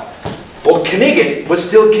 G-I-R-L. Well, Knigget was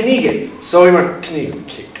still Knigget. So he went,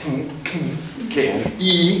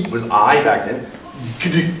 K-N-E was I back then.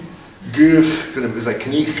 It was like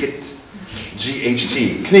Knigget.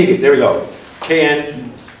 G-H-T. Knigget, there we go.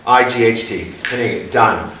 K-N-I-G-H-T. Knigget,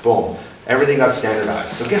 done. Boom. Everything got standardized.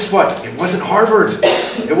 So guess what? It wasn't Harvard.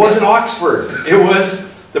 It wasn't Oxford. It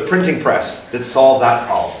was the printing press that solved that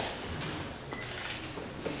problem.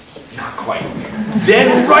 Not quite.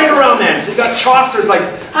 Then, right around then, so you got Chaucer's like,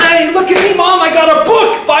 hey, look at me, Mom, I got a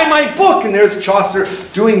book, buy my book. And there's Chaucer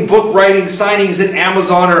doing book writing, signings at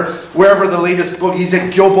Amazon or wherever the latest book. He's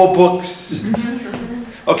at Gilbo Books.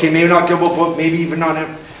 Okay, maybe not Gilbo Book, maybe even not.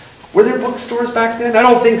 Were there bookstores back then? I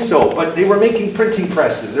don't think so, but they were making printing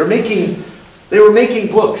presses. They were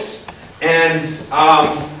making books. And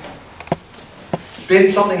then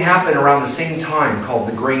something happened around the same time called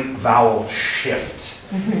the Great Vowel Shift.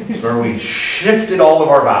 Where we shifted all of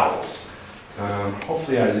our vowels.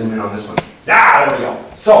 Hopefully I zoom in on this one. Ah, there we go.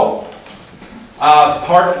 So,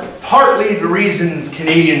 partly the reasons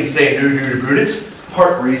Canadians say no about it,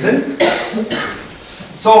 part reason.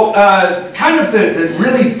 So, kind of the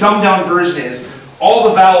really dumbed down version is all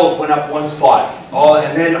the vowels went up one spot,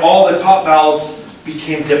 and then all the top vowels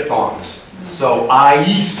became diphthongs. So,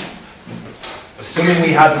 ice, assuming we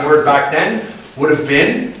had the word back then, would have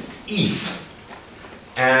been ease.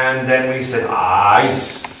 And then we said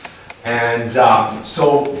ice. And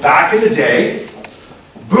so back in the day,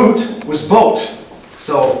 boot was boat.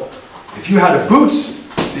 So if you had a boot,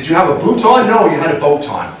 did you have a boot on? No, you had a boat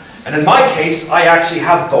on. And in my case, I actually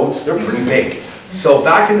have boats. They're pretty big. So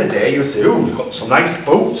back in the day, you say, "Oh, we've got some nice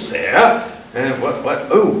boats there." And what?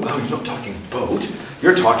 Oh, you're not talking boat.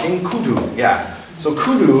 You're talking kudu. Yeah. So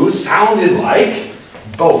kudu sounded like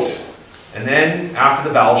boat. And then after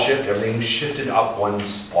the vowel shift, everything shifted up one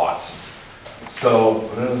spot. So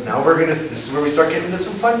now this is where we start getting into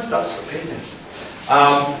some fun stuff. So pay attention.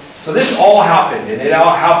 So this all happened, and it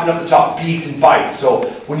all happened up the top, beat and bite. So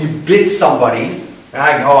when you bit somebody,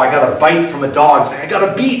 I got a bite from a dog. I got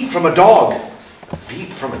a beat from a dog.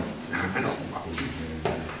 Beat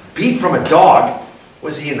from a dog?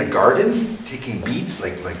 Was he in the garden taking beats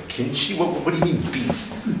like kimchi? What do you mean beat?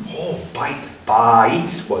 Oh, bite.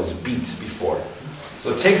 Bite was beat before.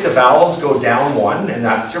 So take the vowels, go down one, and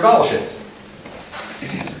that's your vowel shift.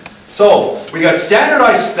 So we got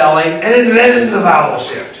standardized spelling and then the vowel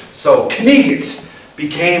shift. So knigget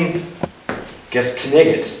became,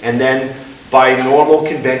 knigget. And then by normal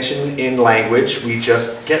convention in language, we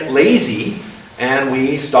just get lazy and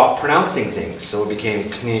we stop pronouncing things. So it became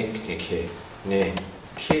ni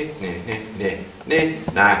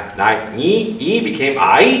became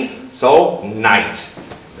I, so night.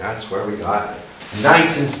 That's where we got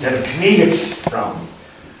night instead of knigget from.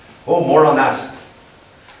 Oh, more on that.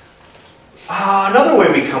 Another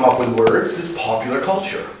way we come up with words is popular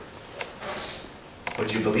culture.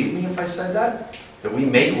 Would you believe me if I said that? That we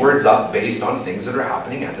make words up based on things that are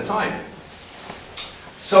happening at the time.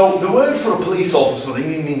 So the word for a police officer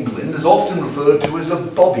in England is often referred to as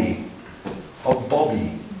a bobby. A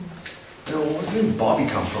bobby. You know, where's the name Bobby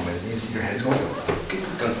come from? You see your head's going,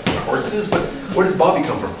 horses, but where does Bobby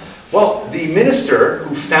come from? Well, the minister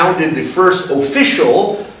who founded the first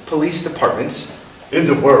official police departments in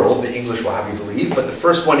the world, the English will have you believe, but the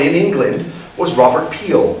first one in England was Robert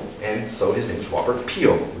Peel. And so his name is Robert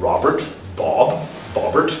Peel. Robert, Bob,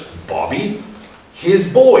 Bobbert, Bobby,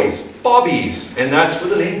 his boys, Bobbies. And that's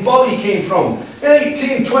where the name Bobby came from. In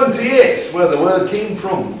 1828, where the word came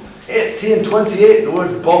from. 1828, the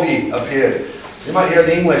word Bobby appeared. You might hear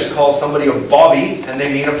the English call somebody a Bobby, and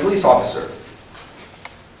they mean a police officer.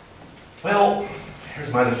 Well,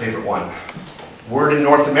 here's my other favorite one. Word in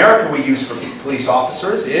North America we use for police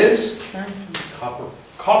officers is Copper.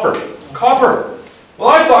 copper. Copper. Well,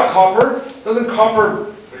 I thought copper. Doesn't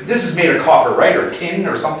copper... This is made of copper, right? Or tin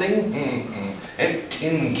or something. And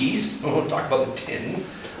tin geese. Oh, talk about the tin.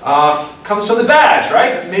 Comes from the badge,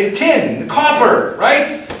 right? It's made of tin. Copper, right?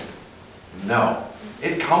 No.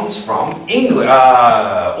 It comes from English,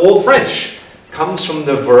 Old French. Comes from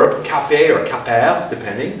the verb caper or caper,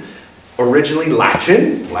 depending. Originally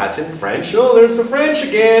Latin, French. Oh, there's the French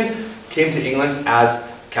again. Came to England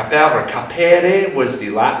as caper or capere was the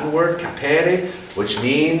Latin word, capere, which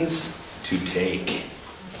means to take.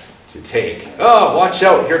 To take. Oh, watch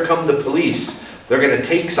out, here come the police. They're going to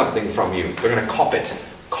take something from you. They're going to cop it.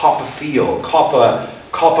 Cop a field, cop a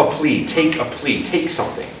plea, take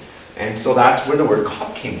something. And so that's where the word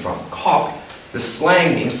cop came from. Cop, the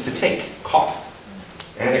slang means to take, cop.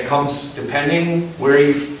 And it comes, depending where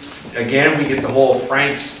you, again, we get the whole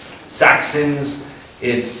Franks, Saxons,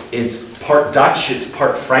 it's part Dutch, it's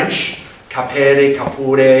part French. Capere,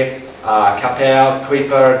 capure, caper,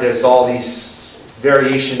 kuiper, there's all these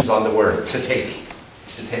variations on the word, to take,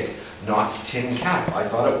 to take. Not tin cap, I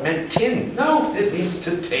thought it meant tin. No, it means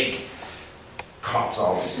to take. Cops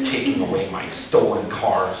always taking away my stolen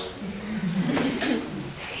cars.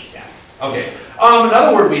 Okay,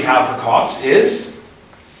 another word we have for cops is,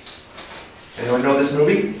 anyone know this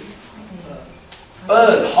movie?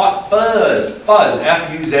 Buzz, hot fuzz, fuzz,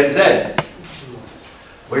 F-U-Z-Z.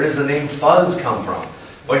 Where does the name fuzz come from?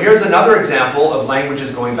 Well, here's another example of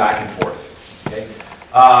languages going back and forth. Okay?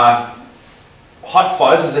 Hot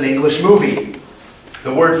Fuzz is an English movie.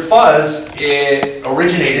 The word fuzz, it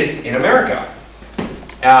originated in America.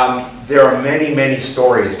 There are many, many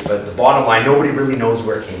stories, but the bottom line, nobody really knows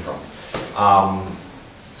where it came from.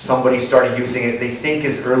 Somebody started using it, they think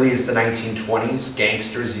as early as the 1920s,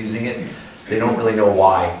 gangsters using it. They don't really know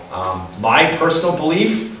why. My personal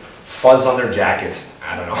belief, fuzz on their jacket.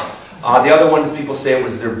 I don't know. The other ones, people say it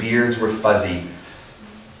was their beards were fuzzy.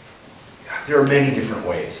 There are many different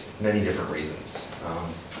ways, many different reasons.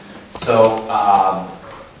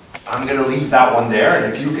 I'm going to leave that one there,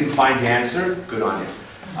 and if you can find the answer, good on you.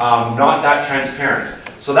 Not that transparent.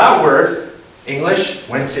 So that word, English,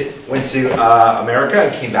 went to America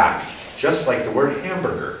and came back, just like the word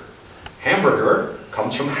hamburger. Hamburger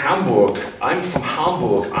comes from Hamburg. I'm from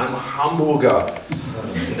Hamburg. I'm a Hamburger.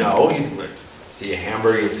 No, you see a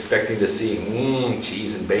hamburger, you're expecting to see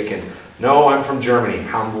cheese and bacon. No, I'm from Germany.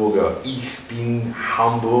 Hamburger. Ich bin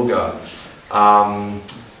Hamburger.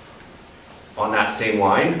 on that same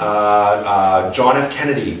line, John F.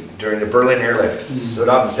 Kennedy, during the Berlin airlift, stood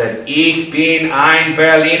up and said, Ich bin ein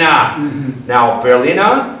Berliner. Now,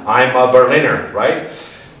 Berliner, I'm a Berliner, right?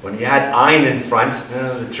 When you had ein in front,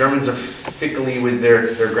 the Germans are fickly with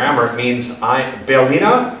their grammar. It means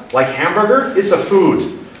Berliner, like hamburger, it's a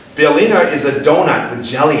food. Berliner is a donut with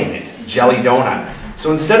jelly in it, jelly donut.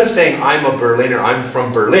 So instead of saying, I'm a Berliner, I'm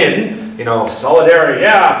from Berlin, you know, solidarity,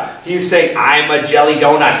 yeah, he's saying, I'm a jelly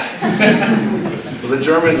donut. So the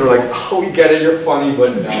Germans were like, oh, we get it, you're funny,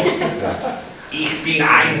 but no. Yeah. Ich bin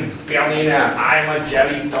ein Berliner, I'm a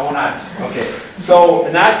jelly donut. Okay, so,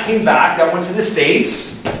 and that came back, that went to the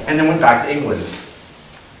States, and then went back to England.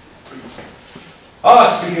 Oh,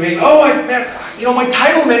 speaking of England, you know, my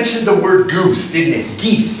title mentioned the word goose, didn't it?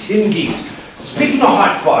 Geese, tin geese. Speaking of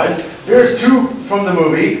hot fuzz, there's two from the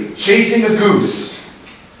movie, Chasing a Goose.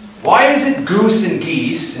 Why is it goose and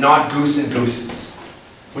geese, not goose and gooses?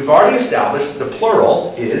 We've already established the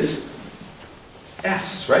plural is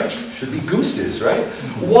S, right? Should be gooses, right?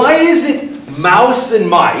 Why is it mouse and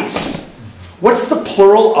mice? What's the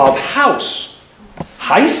plural of house?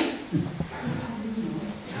 Heis?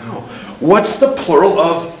 No. What's the plural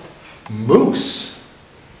of moose?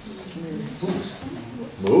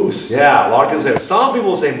 Moose, yeah. A lot of people say, some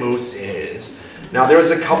people say moose is. Now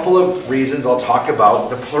there's a couple of reasons I'll talk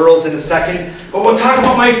about the plurals in a second, but we'll talk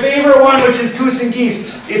about my favorite one, which is goose and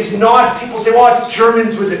geese. It's not, people say, well, it's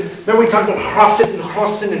Germans with it. Remember we talked about Hosset and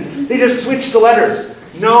Hossen, and they just switched the letters.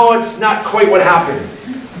 No, it's not quite what happened.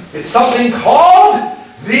 It's something called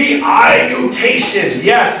the I mutation.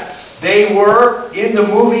 Yes, they were in the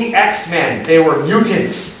movie X-Men. They were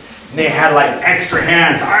mutants. And they had like extra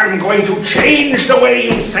hands. I'm going to change the way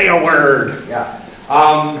you say a word. Yeah.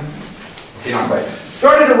 Okay, not quite.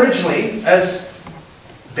 Started originally as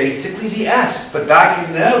basically the S, but back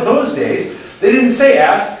in those days, they didn't say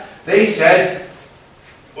S. They said,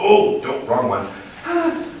 oh, no, wrong one.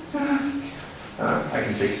 I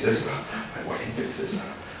can fix this. I can fix this.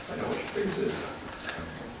 I know I can fix this.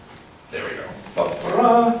 There we go.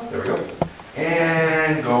 There we go.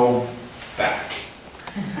 And go back.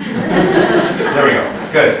 There we go.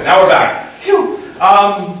 Good. Now we're back. Phew.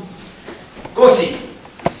 Go see.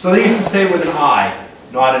 So they used to say with an I,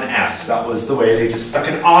 not an S. That was the way they just stuck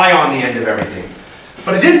an I on the end of everything.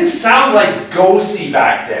 But it didn't sound like go see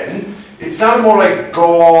back then. It sounded more like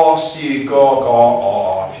go see,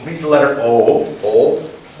 go. If you make the letter O,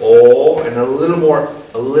 and a little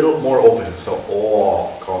more open. So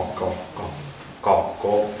go.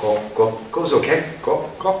 Go's okay. Go.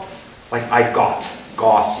 Like I got.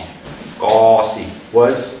 Gossy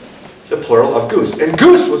was the plural of goose. And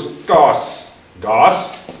goose was goss.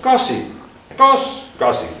 Gossy.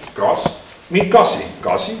 Meet gossy,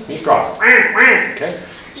 meet goss. Okay?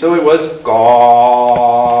 So it was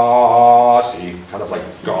gossy, kind of like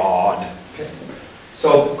God. Okay?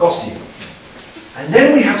 So gossy. And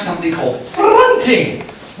then we have something called fronting,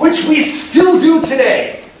 which we still do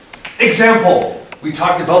today. Example, we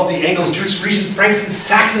talked about the Angles, Jutes, Frisians, Franks, and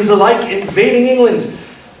Saxons alike invading England.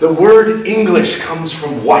 The word English comes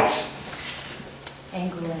from what?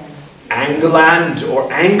 Angland or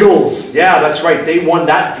Angles. Yeah, that's right. They won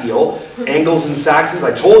that deal. Angles and Saxons.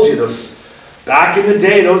 I told you this. Back in the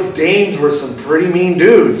day, those Danes were some pretty mean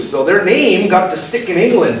dudes. So their name got to stick in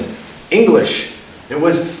England. English. It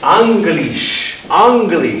was Anglish.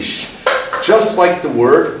 Just like the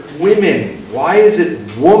word women. Why is it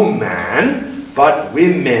woman but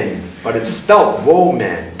women? But it's spelled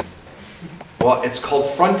woman. Well, it's called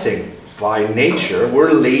fronting. By nature,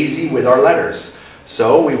 we're lazy with our letters.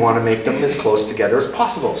 So we want to make them as close together as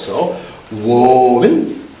possible. So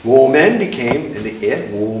woman became, in the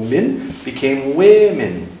woman became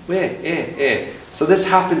women. So this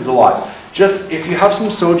happens a lot. Just if you have some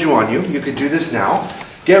soju on you, you could do this now.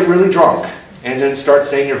 Get really drunk and then start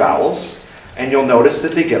saying your vowels, and you'll notice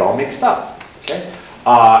that they get all mixed up. Okay,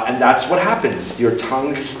 and that's what happens. Your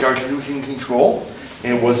tongue just starts losing control,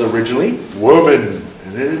 and it was originally woman,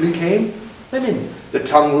 and then it became women. The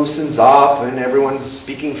tongue loosens up and everyone's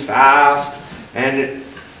speaking fast, and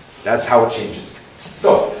that's how it changes.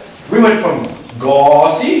 So we went from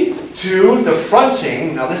gossy to the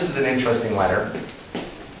fronting. Now this is an interesting letter.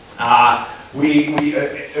 We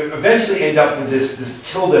eventually end up with this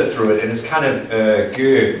tilde through it, and it's kind of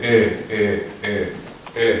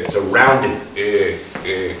it's a rounded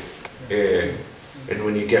and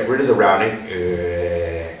when you get rid of the rounding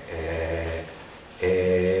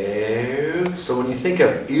so when you think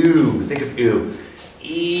of ew, think of ew.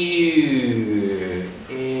 Ew.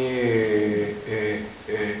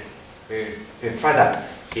 Try that.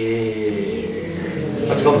 Ew.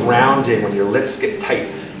 That's called rounding when your lips get tight.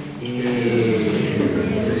 Ew.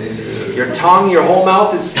 Your tongue, your whole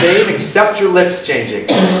mouth is the same except your lips changing.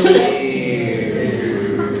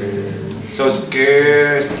 So it's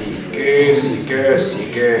goosey, goosey, goosey,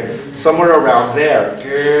 goosey. Somewhere around there,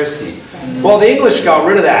 goosey. Well, the English got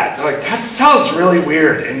rid of that. They're like, that sounds really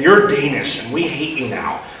weird, and you're Danish, and we hate you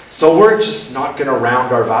now. So we're just not going to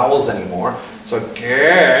round our vowels anymore. So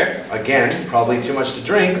again, probably too much to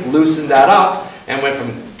drink, loosened that up, and went from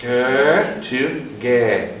to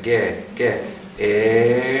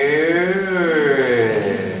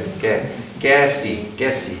gassy,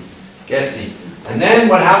 gassy, gassy. And then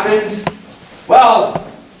what happened? Well,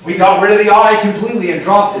 we got rid of the I completely and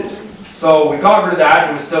dropped it. So we got rid of that,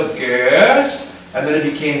 it was still gas, and then it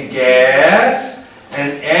became gas,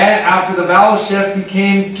 and after the vowel shift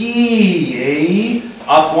became gee,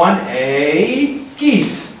 up one, a,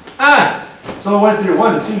 geese. So it went through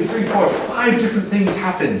 1, 2, 3, 4, 5 different things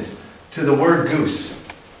happened to the word goose.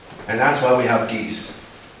 And that's why we have geese.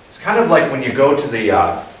 It's kind of like when you go to the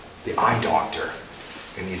eye doctor,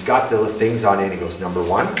 and he's got the things on it, and he goes, number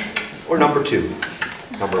 1 or number 2?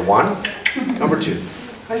 Number 1, number 2.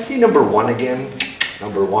 I see number 1 again.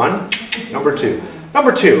 Number 1, number 2.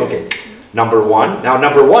 Number 2, okay. Number 1. Now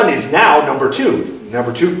number 1 is now number 2.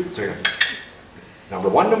 Number 2, sorry. Number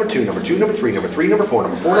 1, number 2, number 2, number 3, number 3, number 4,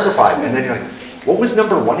 number 4, number 5. And then you're like, what was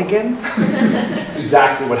number 1 again? That's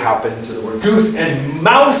exactly what happened to the word goose. And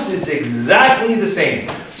mouse is exactly the same.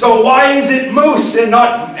 So why is it moose and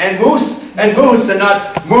not moose and moose and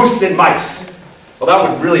not moose and mice? Well, that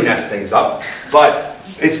would really mess things up. But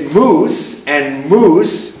it's moose and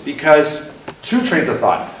moose because 2 trains of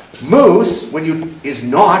thought. Moose is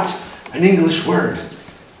not an English word.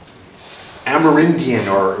 It's Amerindian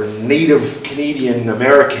or Native Canadian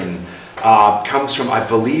American. Comes from, I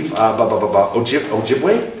believe,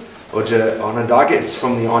 Ojibwe? Onondaga. It's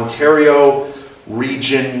from the Ontario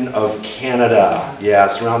region of Canada. Yeah,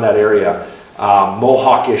 it's around that area.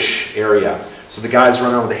 Mohawkish area. So the guys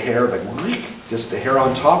run around with the hair, like, just the hair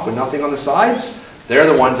on top with nothing on the sides. They're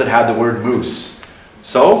the ones that had the word moose.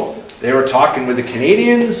 So they were talking with the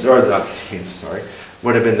Canadians, or the sorry,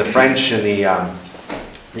 would have been the French and the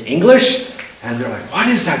English, and they're like, what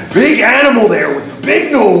is that big animal there with the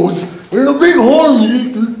big nose and the big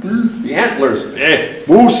horns? The antlers.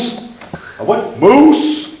 Moose. What?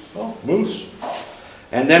 Moose. Oh, moose.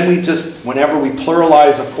 And then we just, whenever we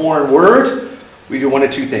pluralize a foreign word, we do one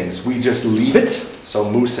of 2 things. We just leave it, so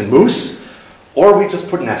moose and moose, or we just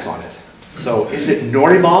put an S on it. So is it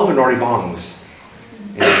noribong or noribongs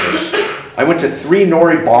in English? I went to 3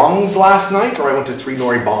 noribongs last night, or I went to 3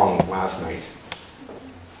 noribong last night?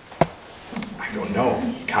 I don't know.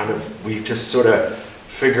 We just sort of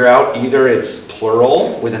figure out either it's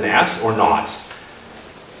plural with an S or not.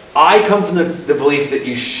 I come from the belief that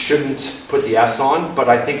you shouldn't put the S on, but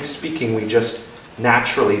I think speaking we just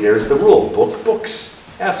naturally, there's the rule. Book, books,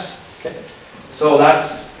 S. Okay. So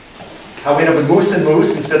that's how we end up with moose and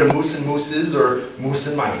moose instead of moose and mooses or moose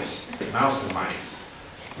and mice. Mouse and mice.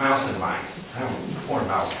 Mouse and mice. Oh, poor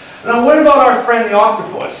mouse. Now what about our friend the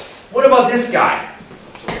octopus? What about this guy?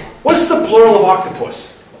 What's the plural of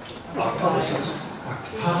octopus? Octopus.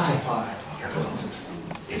 Octopi.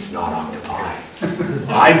 It's not octopi.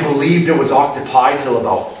 I believed it was octopi till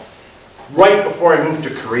about right before I moved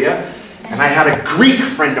to Korea. And I had a Greek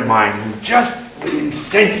friend of mine who just was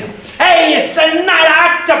insensitive. Hey, it's not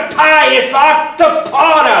octopi, it's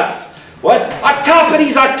octopotus. What?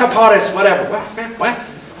 Octopodes, octopotus, whatever. What?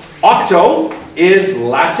 Octo is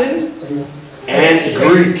Latin and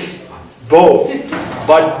Greek, both.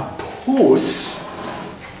 But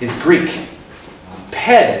pus is Greek.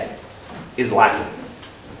 Ped is Latin.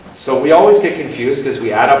 So we always get confused because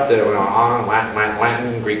we add up the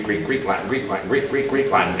Latin, Greek, Latin, Greek,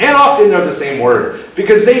 Latin. And often they're the same word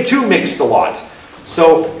because they too mixed a lot.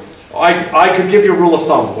 So I could give you a rule of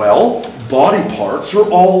thumb. Well, body parts are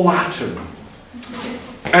all Latin.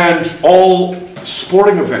 And all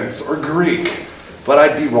sporting events are Greek. But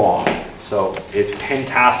I'd be wrong. So it's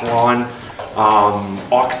pentathlon,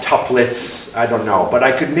 octuplets, I don't know. But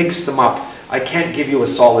I could mix them up. I can't give you a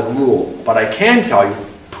solid rule. But I can tell you,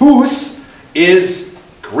 pus is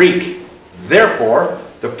Greek. Therefore,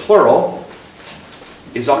 the plural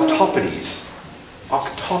is octopodes.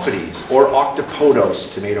 Octopodes, or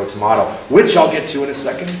octopodos, tomato, tomato, which I'll get to in a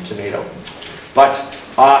second, tomato. But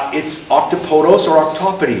it's octopodos or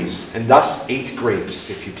octopodes, and thus 8 grapes.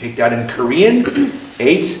 If you take that in Korean,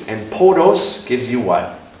 8, and podos gives you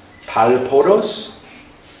what? Palpodos?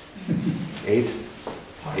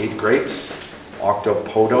 8 grapes.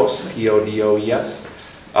 Octopodos, P-O-D-O-E-S.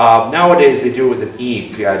 Nowadays they do it with an E,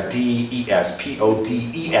 D-E-S,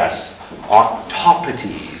 P-O-D-E-S.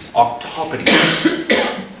 Octopodes, octopodes.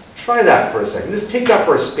 Try that for a second. Just take that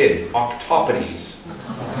for a spin. Octopodes.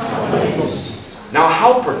 Now,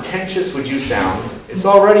 how pretentious would you sound? It's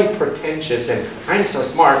already pretentious, and I'm so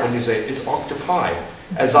smart when you say it's octopi,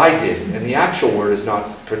 as I did. And the actual word is not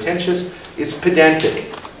pretentious, it's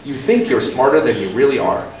pedantic. You think you're smarter than you really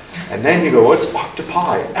are. And then you go, it's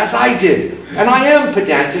octopi, as I did. And I am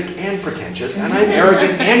pedantic and pretentious, and I'm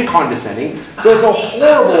arrogant and condescending. So it's a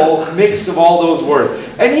horrible mix of all those words.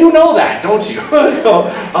 And you know that, don't you? So,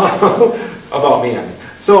 about me, I mean.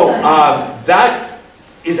 So that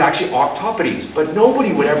is actually octopodes. But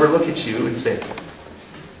nobody would ever look at you and say,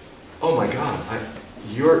 oh my God,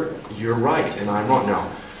 you're right, and I'm not now.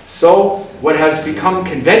 So what has become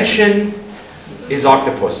convention is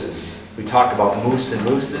octopuses. We talk about moose and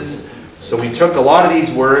mooses. So we took a lot of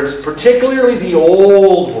these words, particularly the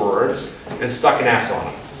old words, and stuck an S on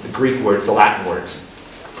them. The Greek words, the Latin words.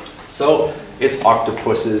 So it's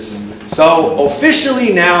octopuses. So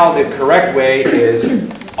officially now the correct way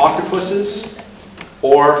is octopuses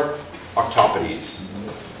or octopodes.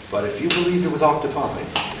 But if you believed it was octopi.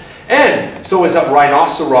 And so is that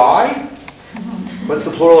rhinoceri? What's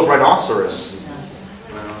the plural of rhinoceros?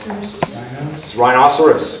 It's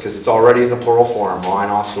rhinoceros, because it's already in the plural form.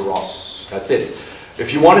 Rhinoceros. That's it.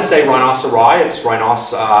 If you want to say rhinoceri, it's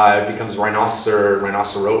it becomes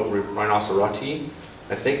rhinoceroti,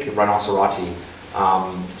 I think. Rhinocerati.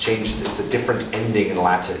 Changes, it's a different ending in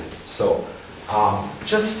Latin. So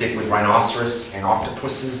just stick with rhinoceros and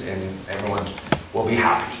octopuses, and everyone will be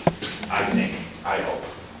happy, I think. I hope.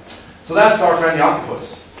 So that's our friend the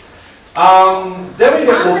octopus. Then we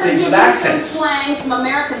get little things with accents. I'm going to give you some slang, some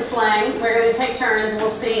American slang. We're going to take turns, and we'll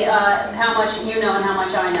see how much you know and how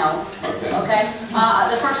much I know. Okay.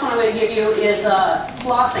 The first one I'm going to give you is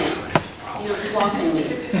flossing. You know what flossing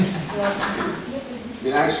means? You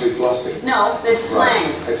mean actually flossing? No, it's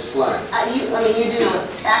slang. Right. It's slang. I mean, you do know what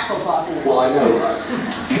actual flossing is. Well, I know.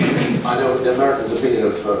 I know the Americans' opinion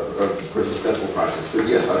of British dental practice, but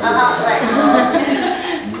yes, I do. Right.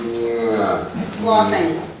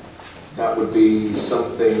 Flossing. That would be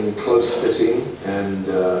something close-fitting, and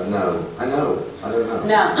no. I don't know.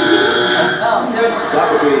 No. Oh,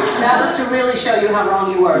 that was to really show you how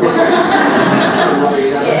wrong you were. That's not right.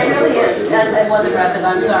 Yeah, it really is. It was aggressive.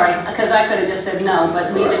 I'm sorry, because I could have just said no,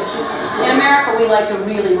 but we just in America we like to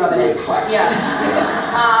really rub it in. Yeah.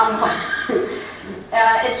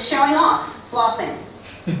 It's showing off, flossing.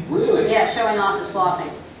 Really? Yeah, showing off is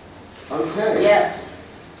flossing. Okay. Yes.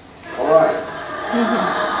 All right.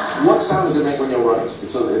 What sound does it make when you're right? It's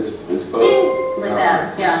both. Like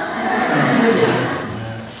that, yeah. Which is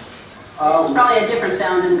it's probably a different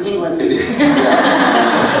sound in England. It is. Yeah.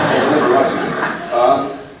 I've never right it.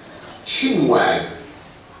 Chinwag.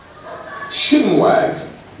 Chinwag.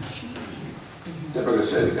 Never going to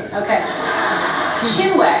say it again. Okay.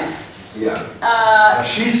 Chinwag. Yeah.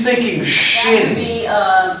 She's thinking shin. That would be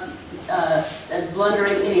a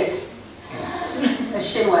blundering idiot. A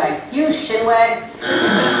shinwag. You shinwag.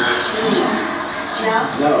 No?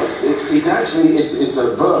 No, it's actually it's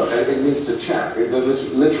a verb. It means to chat.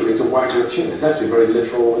 Literally to wag your chin. It's actually very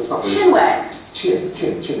literal. It's not really shinwag.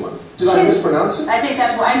 Chinwag. Did I mispronounce it? I think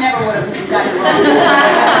that's why I never would have gotten it wrong.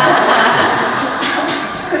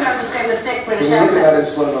 Just couldn't understand the thick British Can you look at that in accent.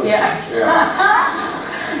 slow motion? Yeah.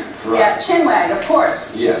 Right. Yeah, chinwag, of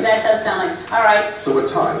course. Yes. That does sound like. All right. So we're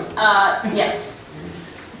tied. Yes.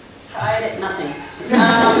 Tied at nothing.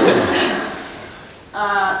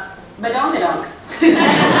 Badonkadonk.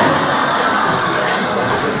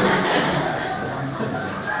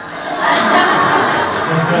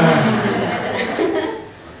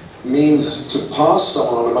 Means to pass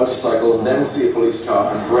someone on a motorcycle and then see a police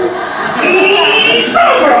car and brake.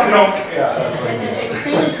 It's an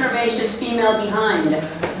extremely curvaceous female behind.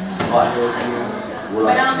 Right.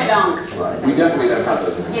 Badonkadonk. Right. We definitely don't have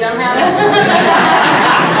those in You don't have it?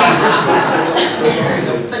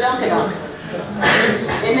 Badonkadonk.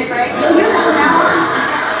 Isn't it great? You'll use it from now on.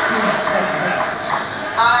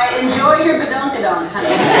 I enjoy your badonkadonk, honey.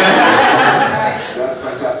 All right. That's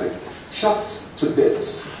fantastic. Chuffed to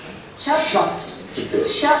bits. Chuffed to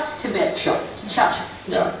bits. Chuffed to bits. Chuffed. Chuffed.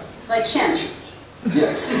 Yeah. Like chin.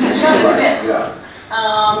 Yes. Chuffed to bits. Yeah.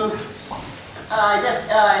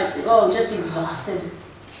 Just exhausted.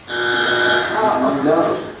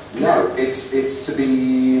 No. It's to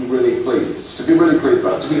be really pleased. To be really pleased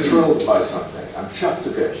about. To be thrilled by something. I'm chuffed to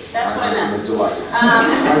bits. That's what I meant. I'm delighted.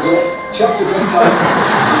 I'm chuffed to bits by.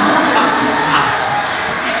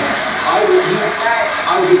 I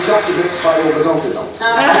will be chuffed to bits by your badonkadonk.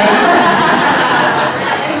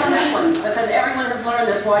 End on this one because everyone has learned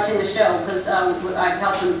this watching the show because I've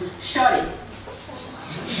helped them. Shoddy.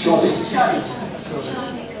 Shoddy. Shoddy.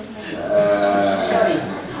 Shorty.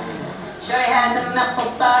 Shorty had the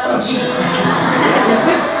apple bottom jeans.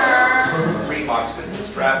 Reeboks with the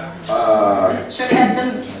strap. Shorty had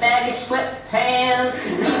them baggy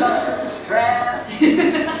sweatpants, Reeboks with the strap.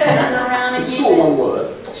 Turn around and It's all one word.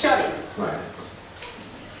 Shorty. Right.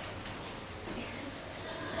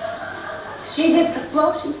 She hit the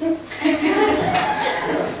floor, she hit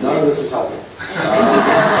None of this is helping.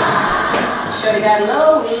 Shorty got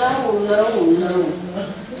low, low, low, low.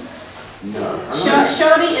 No.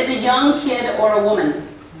 Shorty is a young kid or a woman.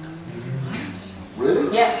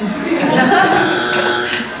 Really? Yeah.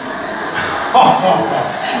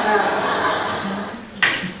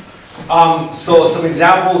 So some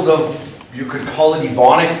examples of, you could call it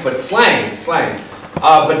Ebonics, but slang.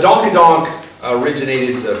 Badonkadonk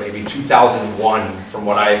originated maybe 2001 from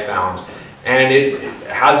what I have found. And it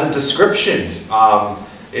has a description.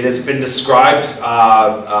 It has been described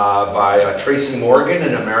by Tracy Morgan,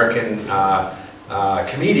 an American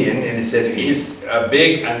comedian, and it said he's a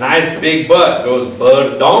nice big butt goes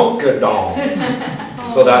badonkadonk.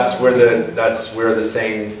 So that's where the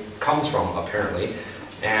saying comes from, apparently.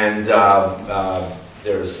 And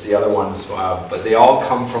there's the other ones, but they all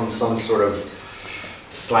come from some sort of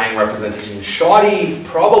slang representation. Shoddy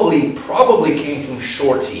probably came from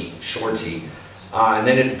shorty, and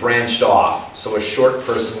then it branched off. So a short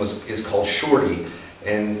person is called shorty,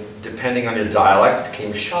 and depending on your dialect, it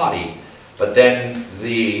became shoddy. But then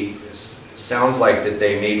sounds like that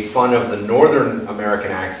they made fun of the Northern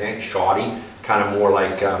American accent, shoddy, kind of more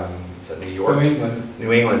like is that New York? New England.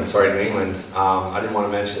 New England. Sorry, New England. I didn't want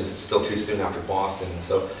to mention it's still too soon after Boston.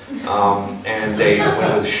 So, and they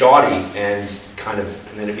went with shoddy, and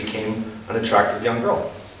then it became an attractive young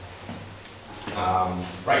girl.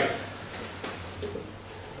 Right.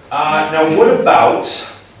 Now,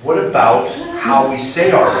 what about how we say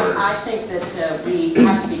our words? I think that we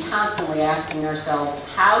have to be constantly asking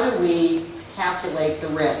ourselves, how do we calculate the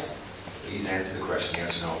risk? Please answer the question,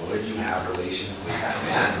 yes or no. Would you have relations with that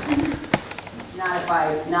man? Not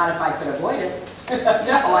if I could avoid it.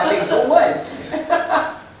 No, I mean, who would?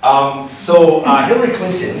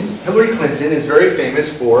 Hillary Clinton is very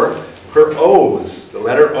famous for her O's, the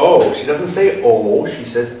letter O. She doesn't say O, she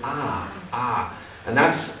says ah. And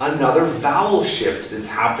that's another vowel shift that's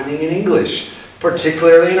happening in English,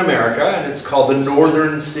 particularly in America, and it's called the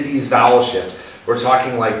Northern Cities vowel shift. We're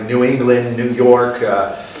talking like New England, New York,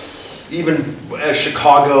 even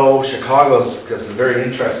Chicago. Chicago's got some very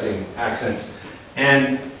interesting accents.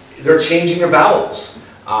 And they're changing their vowels.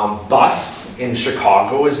 Bus in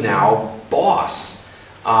Chicago is now boss.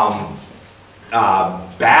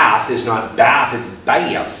 Bath is not bath, it's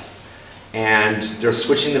bath. And they're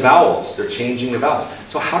switching the vowels. They're changing the vowels.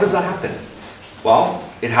 So how does that happen? Well,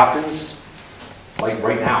 it happens like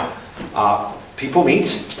right now. People meet,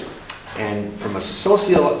 and from a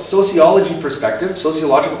sociological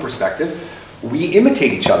perspective, we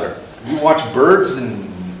imitate each other. We watch birds and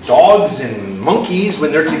dogs and monkeys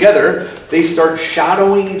when they're together. They start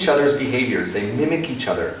shadowing each other's behaviors. They mimic each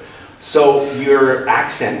other. So your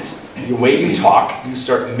accent, the way you talk, you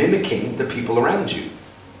start mimicking the people around you.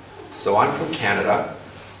 So I'm from Canada.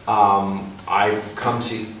 I come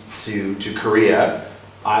to Korea.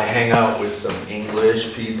 I hang out with some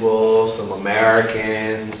English people, some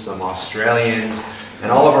Americans, some Australians,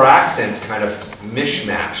 and all of our accents kind of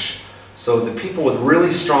mishmash. So the people with really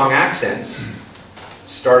strong accents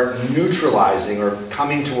start neutralizing or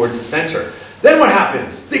coming towards the center. Then what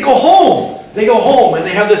happens? They go home. They go home and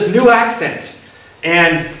they have this new accent.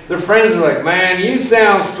 And their friends are like, man, you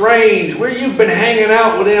sound strange. Where you been hanging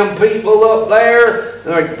out with them people up there? And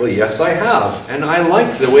they're like, well, yes, I have. And I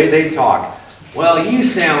like the way they talk. Well, you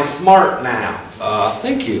sound smart now.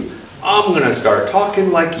 Thank you. I'm going to start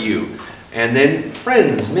talking like you. And then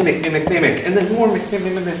friends mimic, and then more mimic.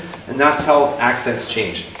 And that's how accents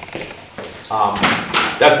change.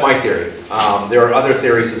 That's my theory. There are other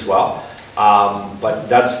theories as well. But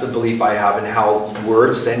that's the belief I have in how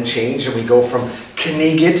words then change, and we go from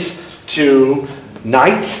knigget to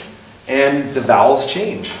night, and the vowels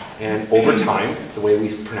change. And over time, the way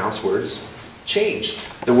we pronounce words change.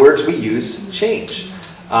 The words we use change.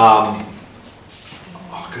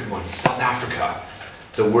 Good one, South Africa.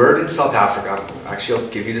 The word in South Africa, actually I'll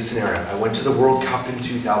give you the scenario. I went to the World Cup in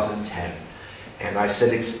 2010, and I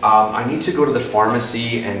said, I need to go to the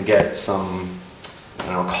pharmacy and get some, I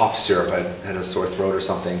don't know, cough syrup. I had a sore throat or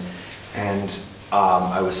something. And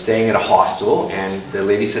I was staying at a hostel, and the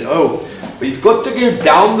lady said, oh, we've got to go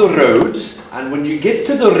down the road, and when you get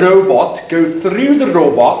to the robot, go through the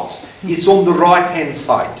robot, it's on the right-hand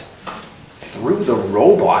side. Through the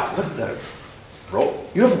robot? What the?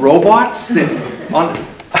 You have robots?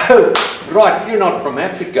 Oh, right, you're not from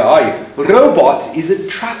Africa, are you? Robot is a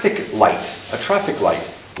traffic light. A traffic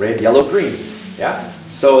light. Red, yellow, green. Yeah?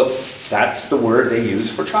 So that's the word they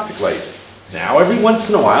use for traffic light. Now, every once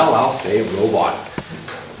in a while, I'll say robot.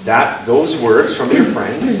 Those words from your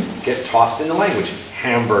friends get tossed into language.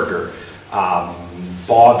 Hamburger,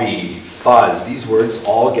 Bobby, fuzz. These words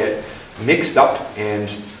all get mixed up, and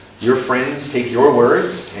your friends take your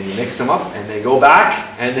words and you mix them up, and they go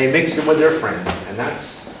back and they mix them with their friends. And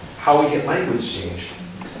that's how we get language change.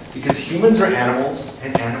 Because humans are animals,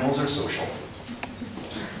 and animals are social.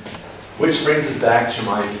 Which brings us back to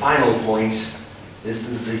my final point. This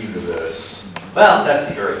is the universe. Well,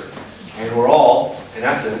 that's the Earth. And we're all, in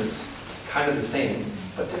essence, kind of the same,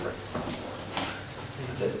 but different.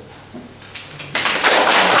 That's it.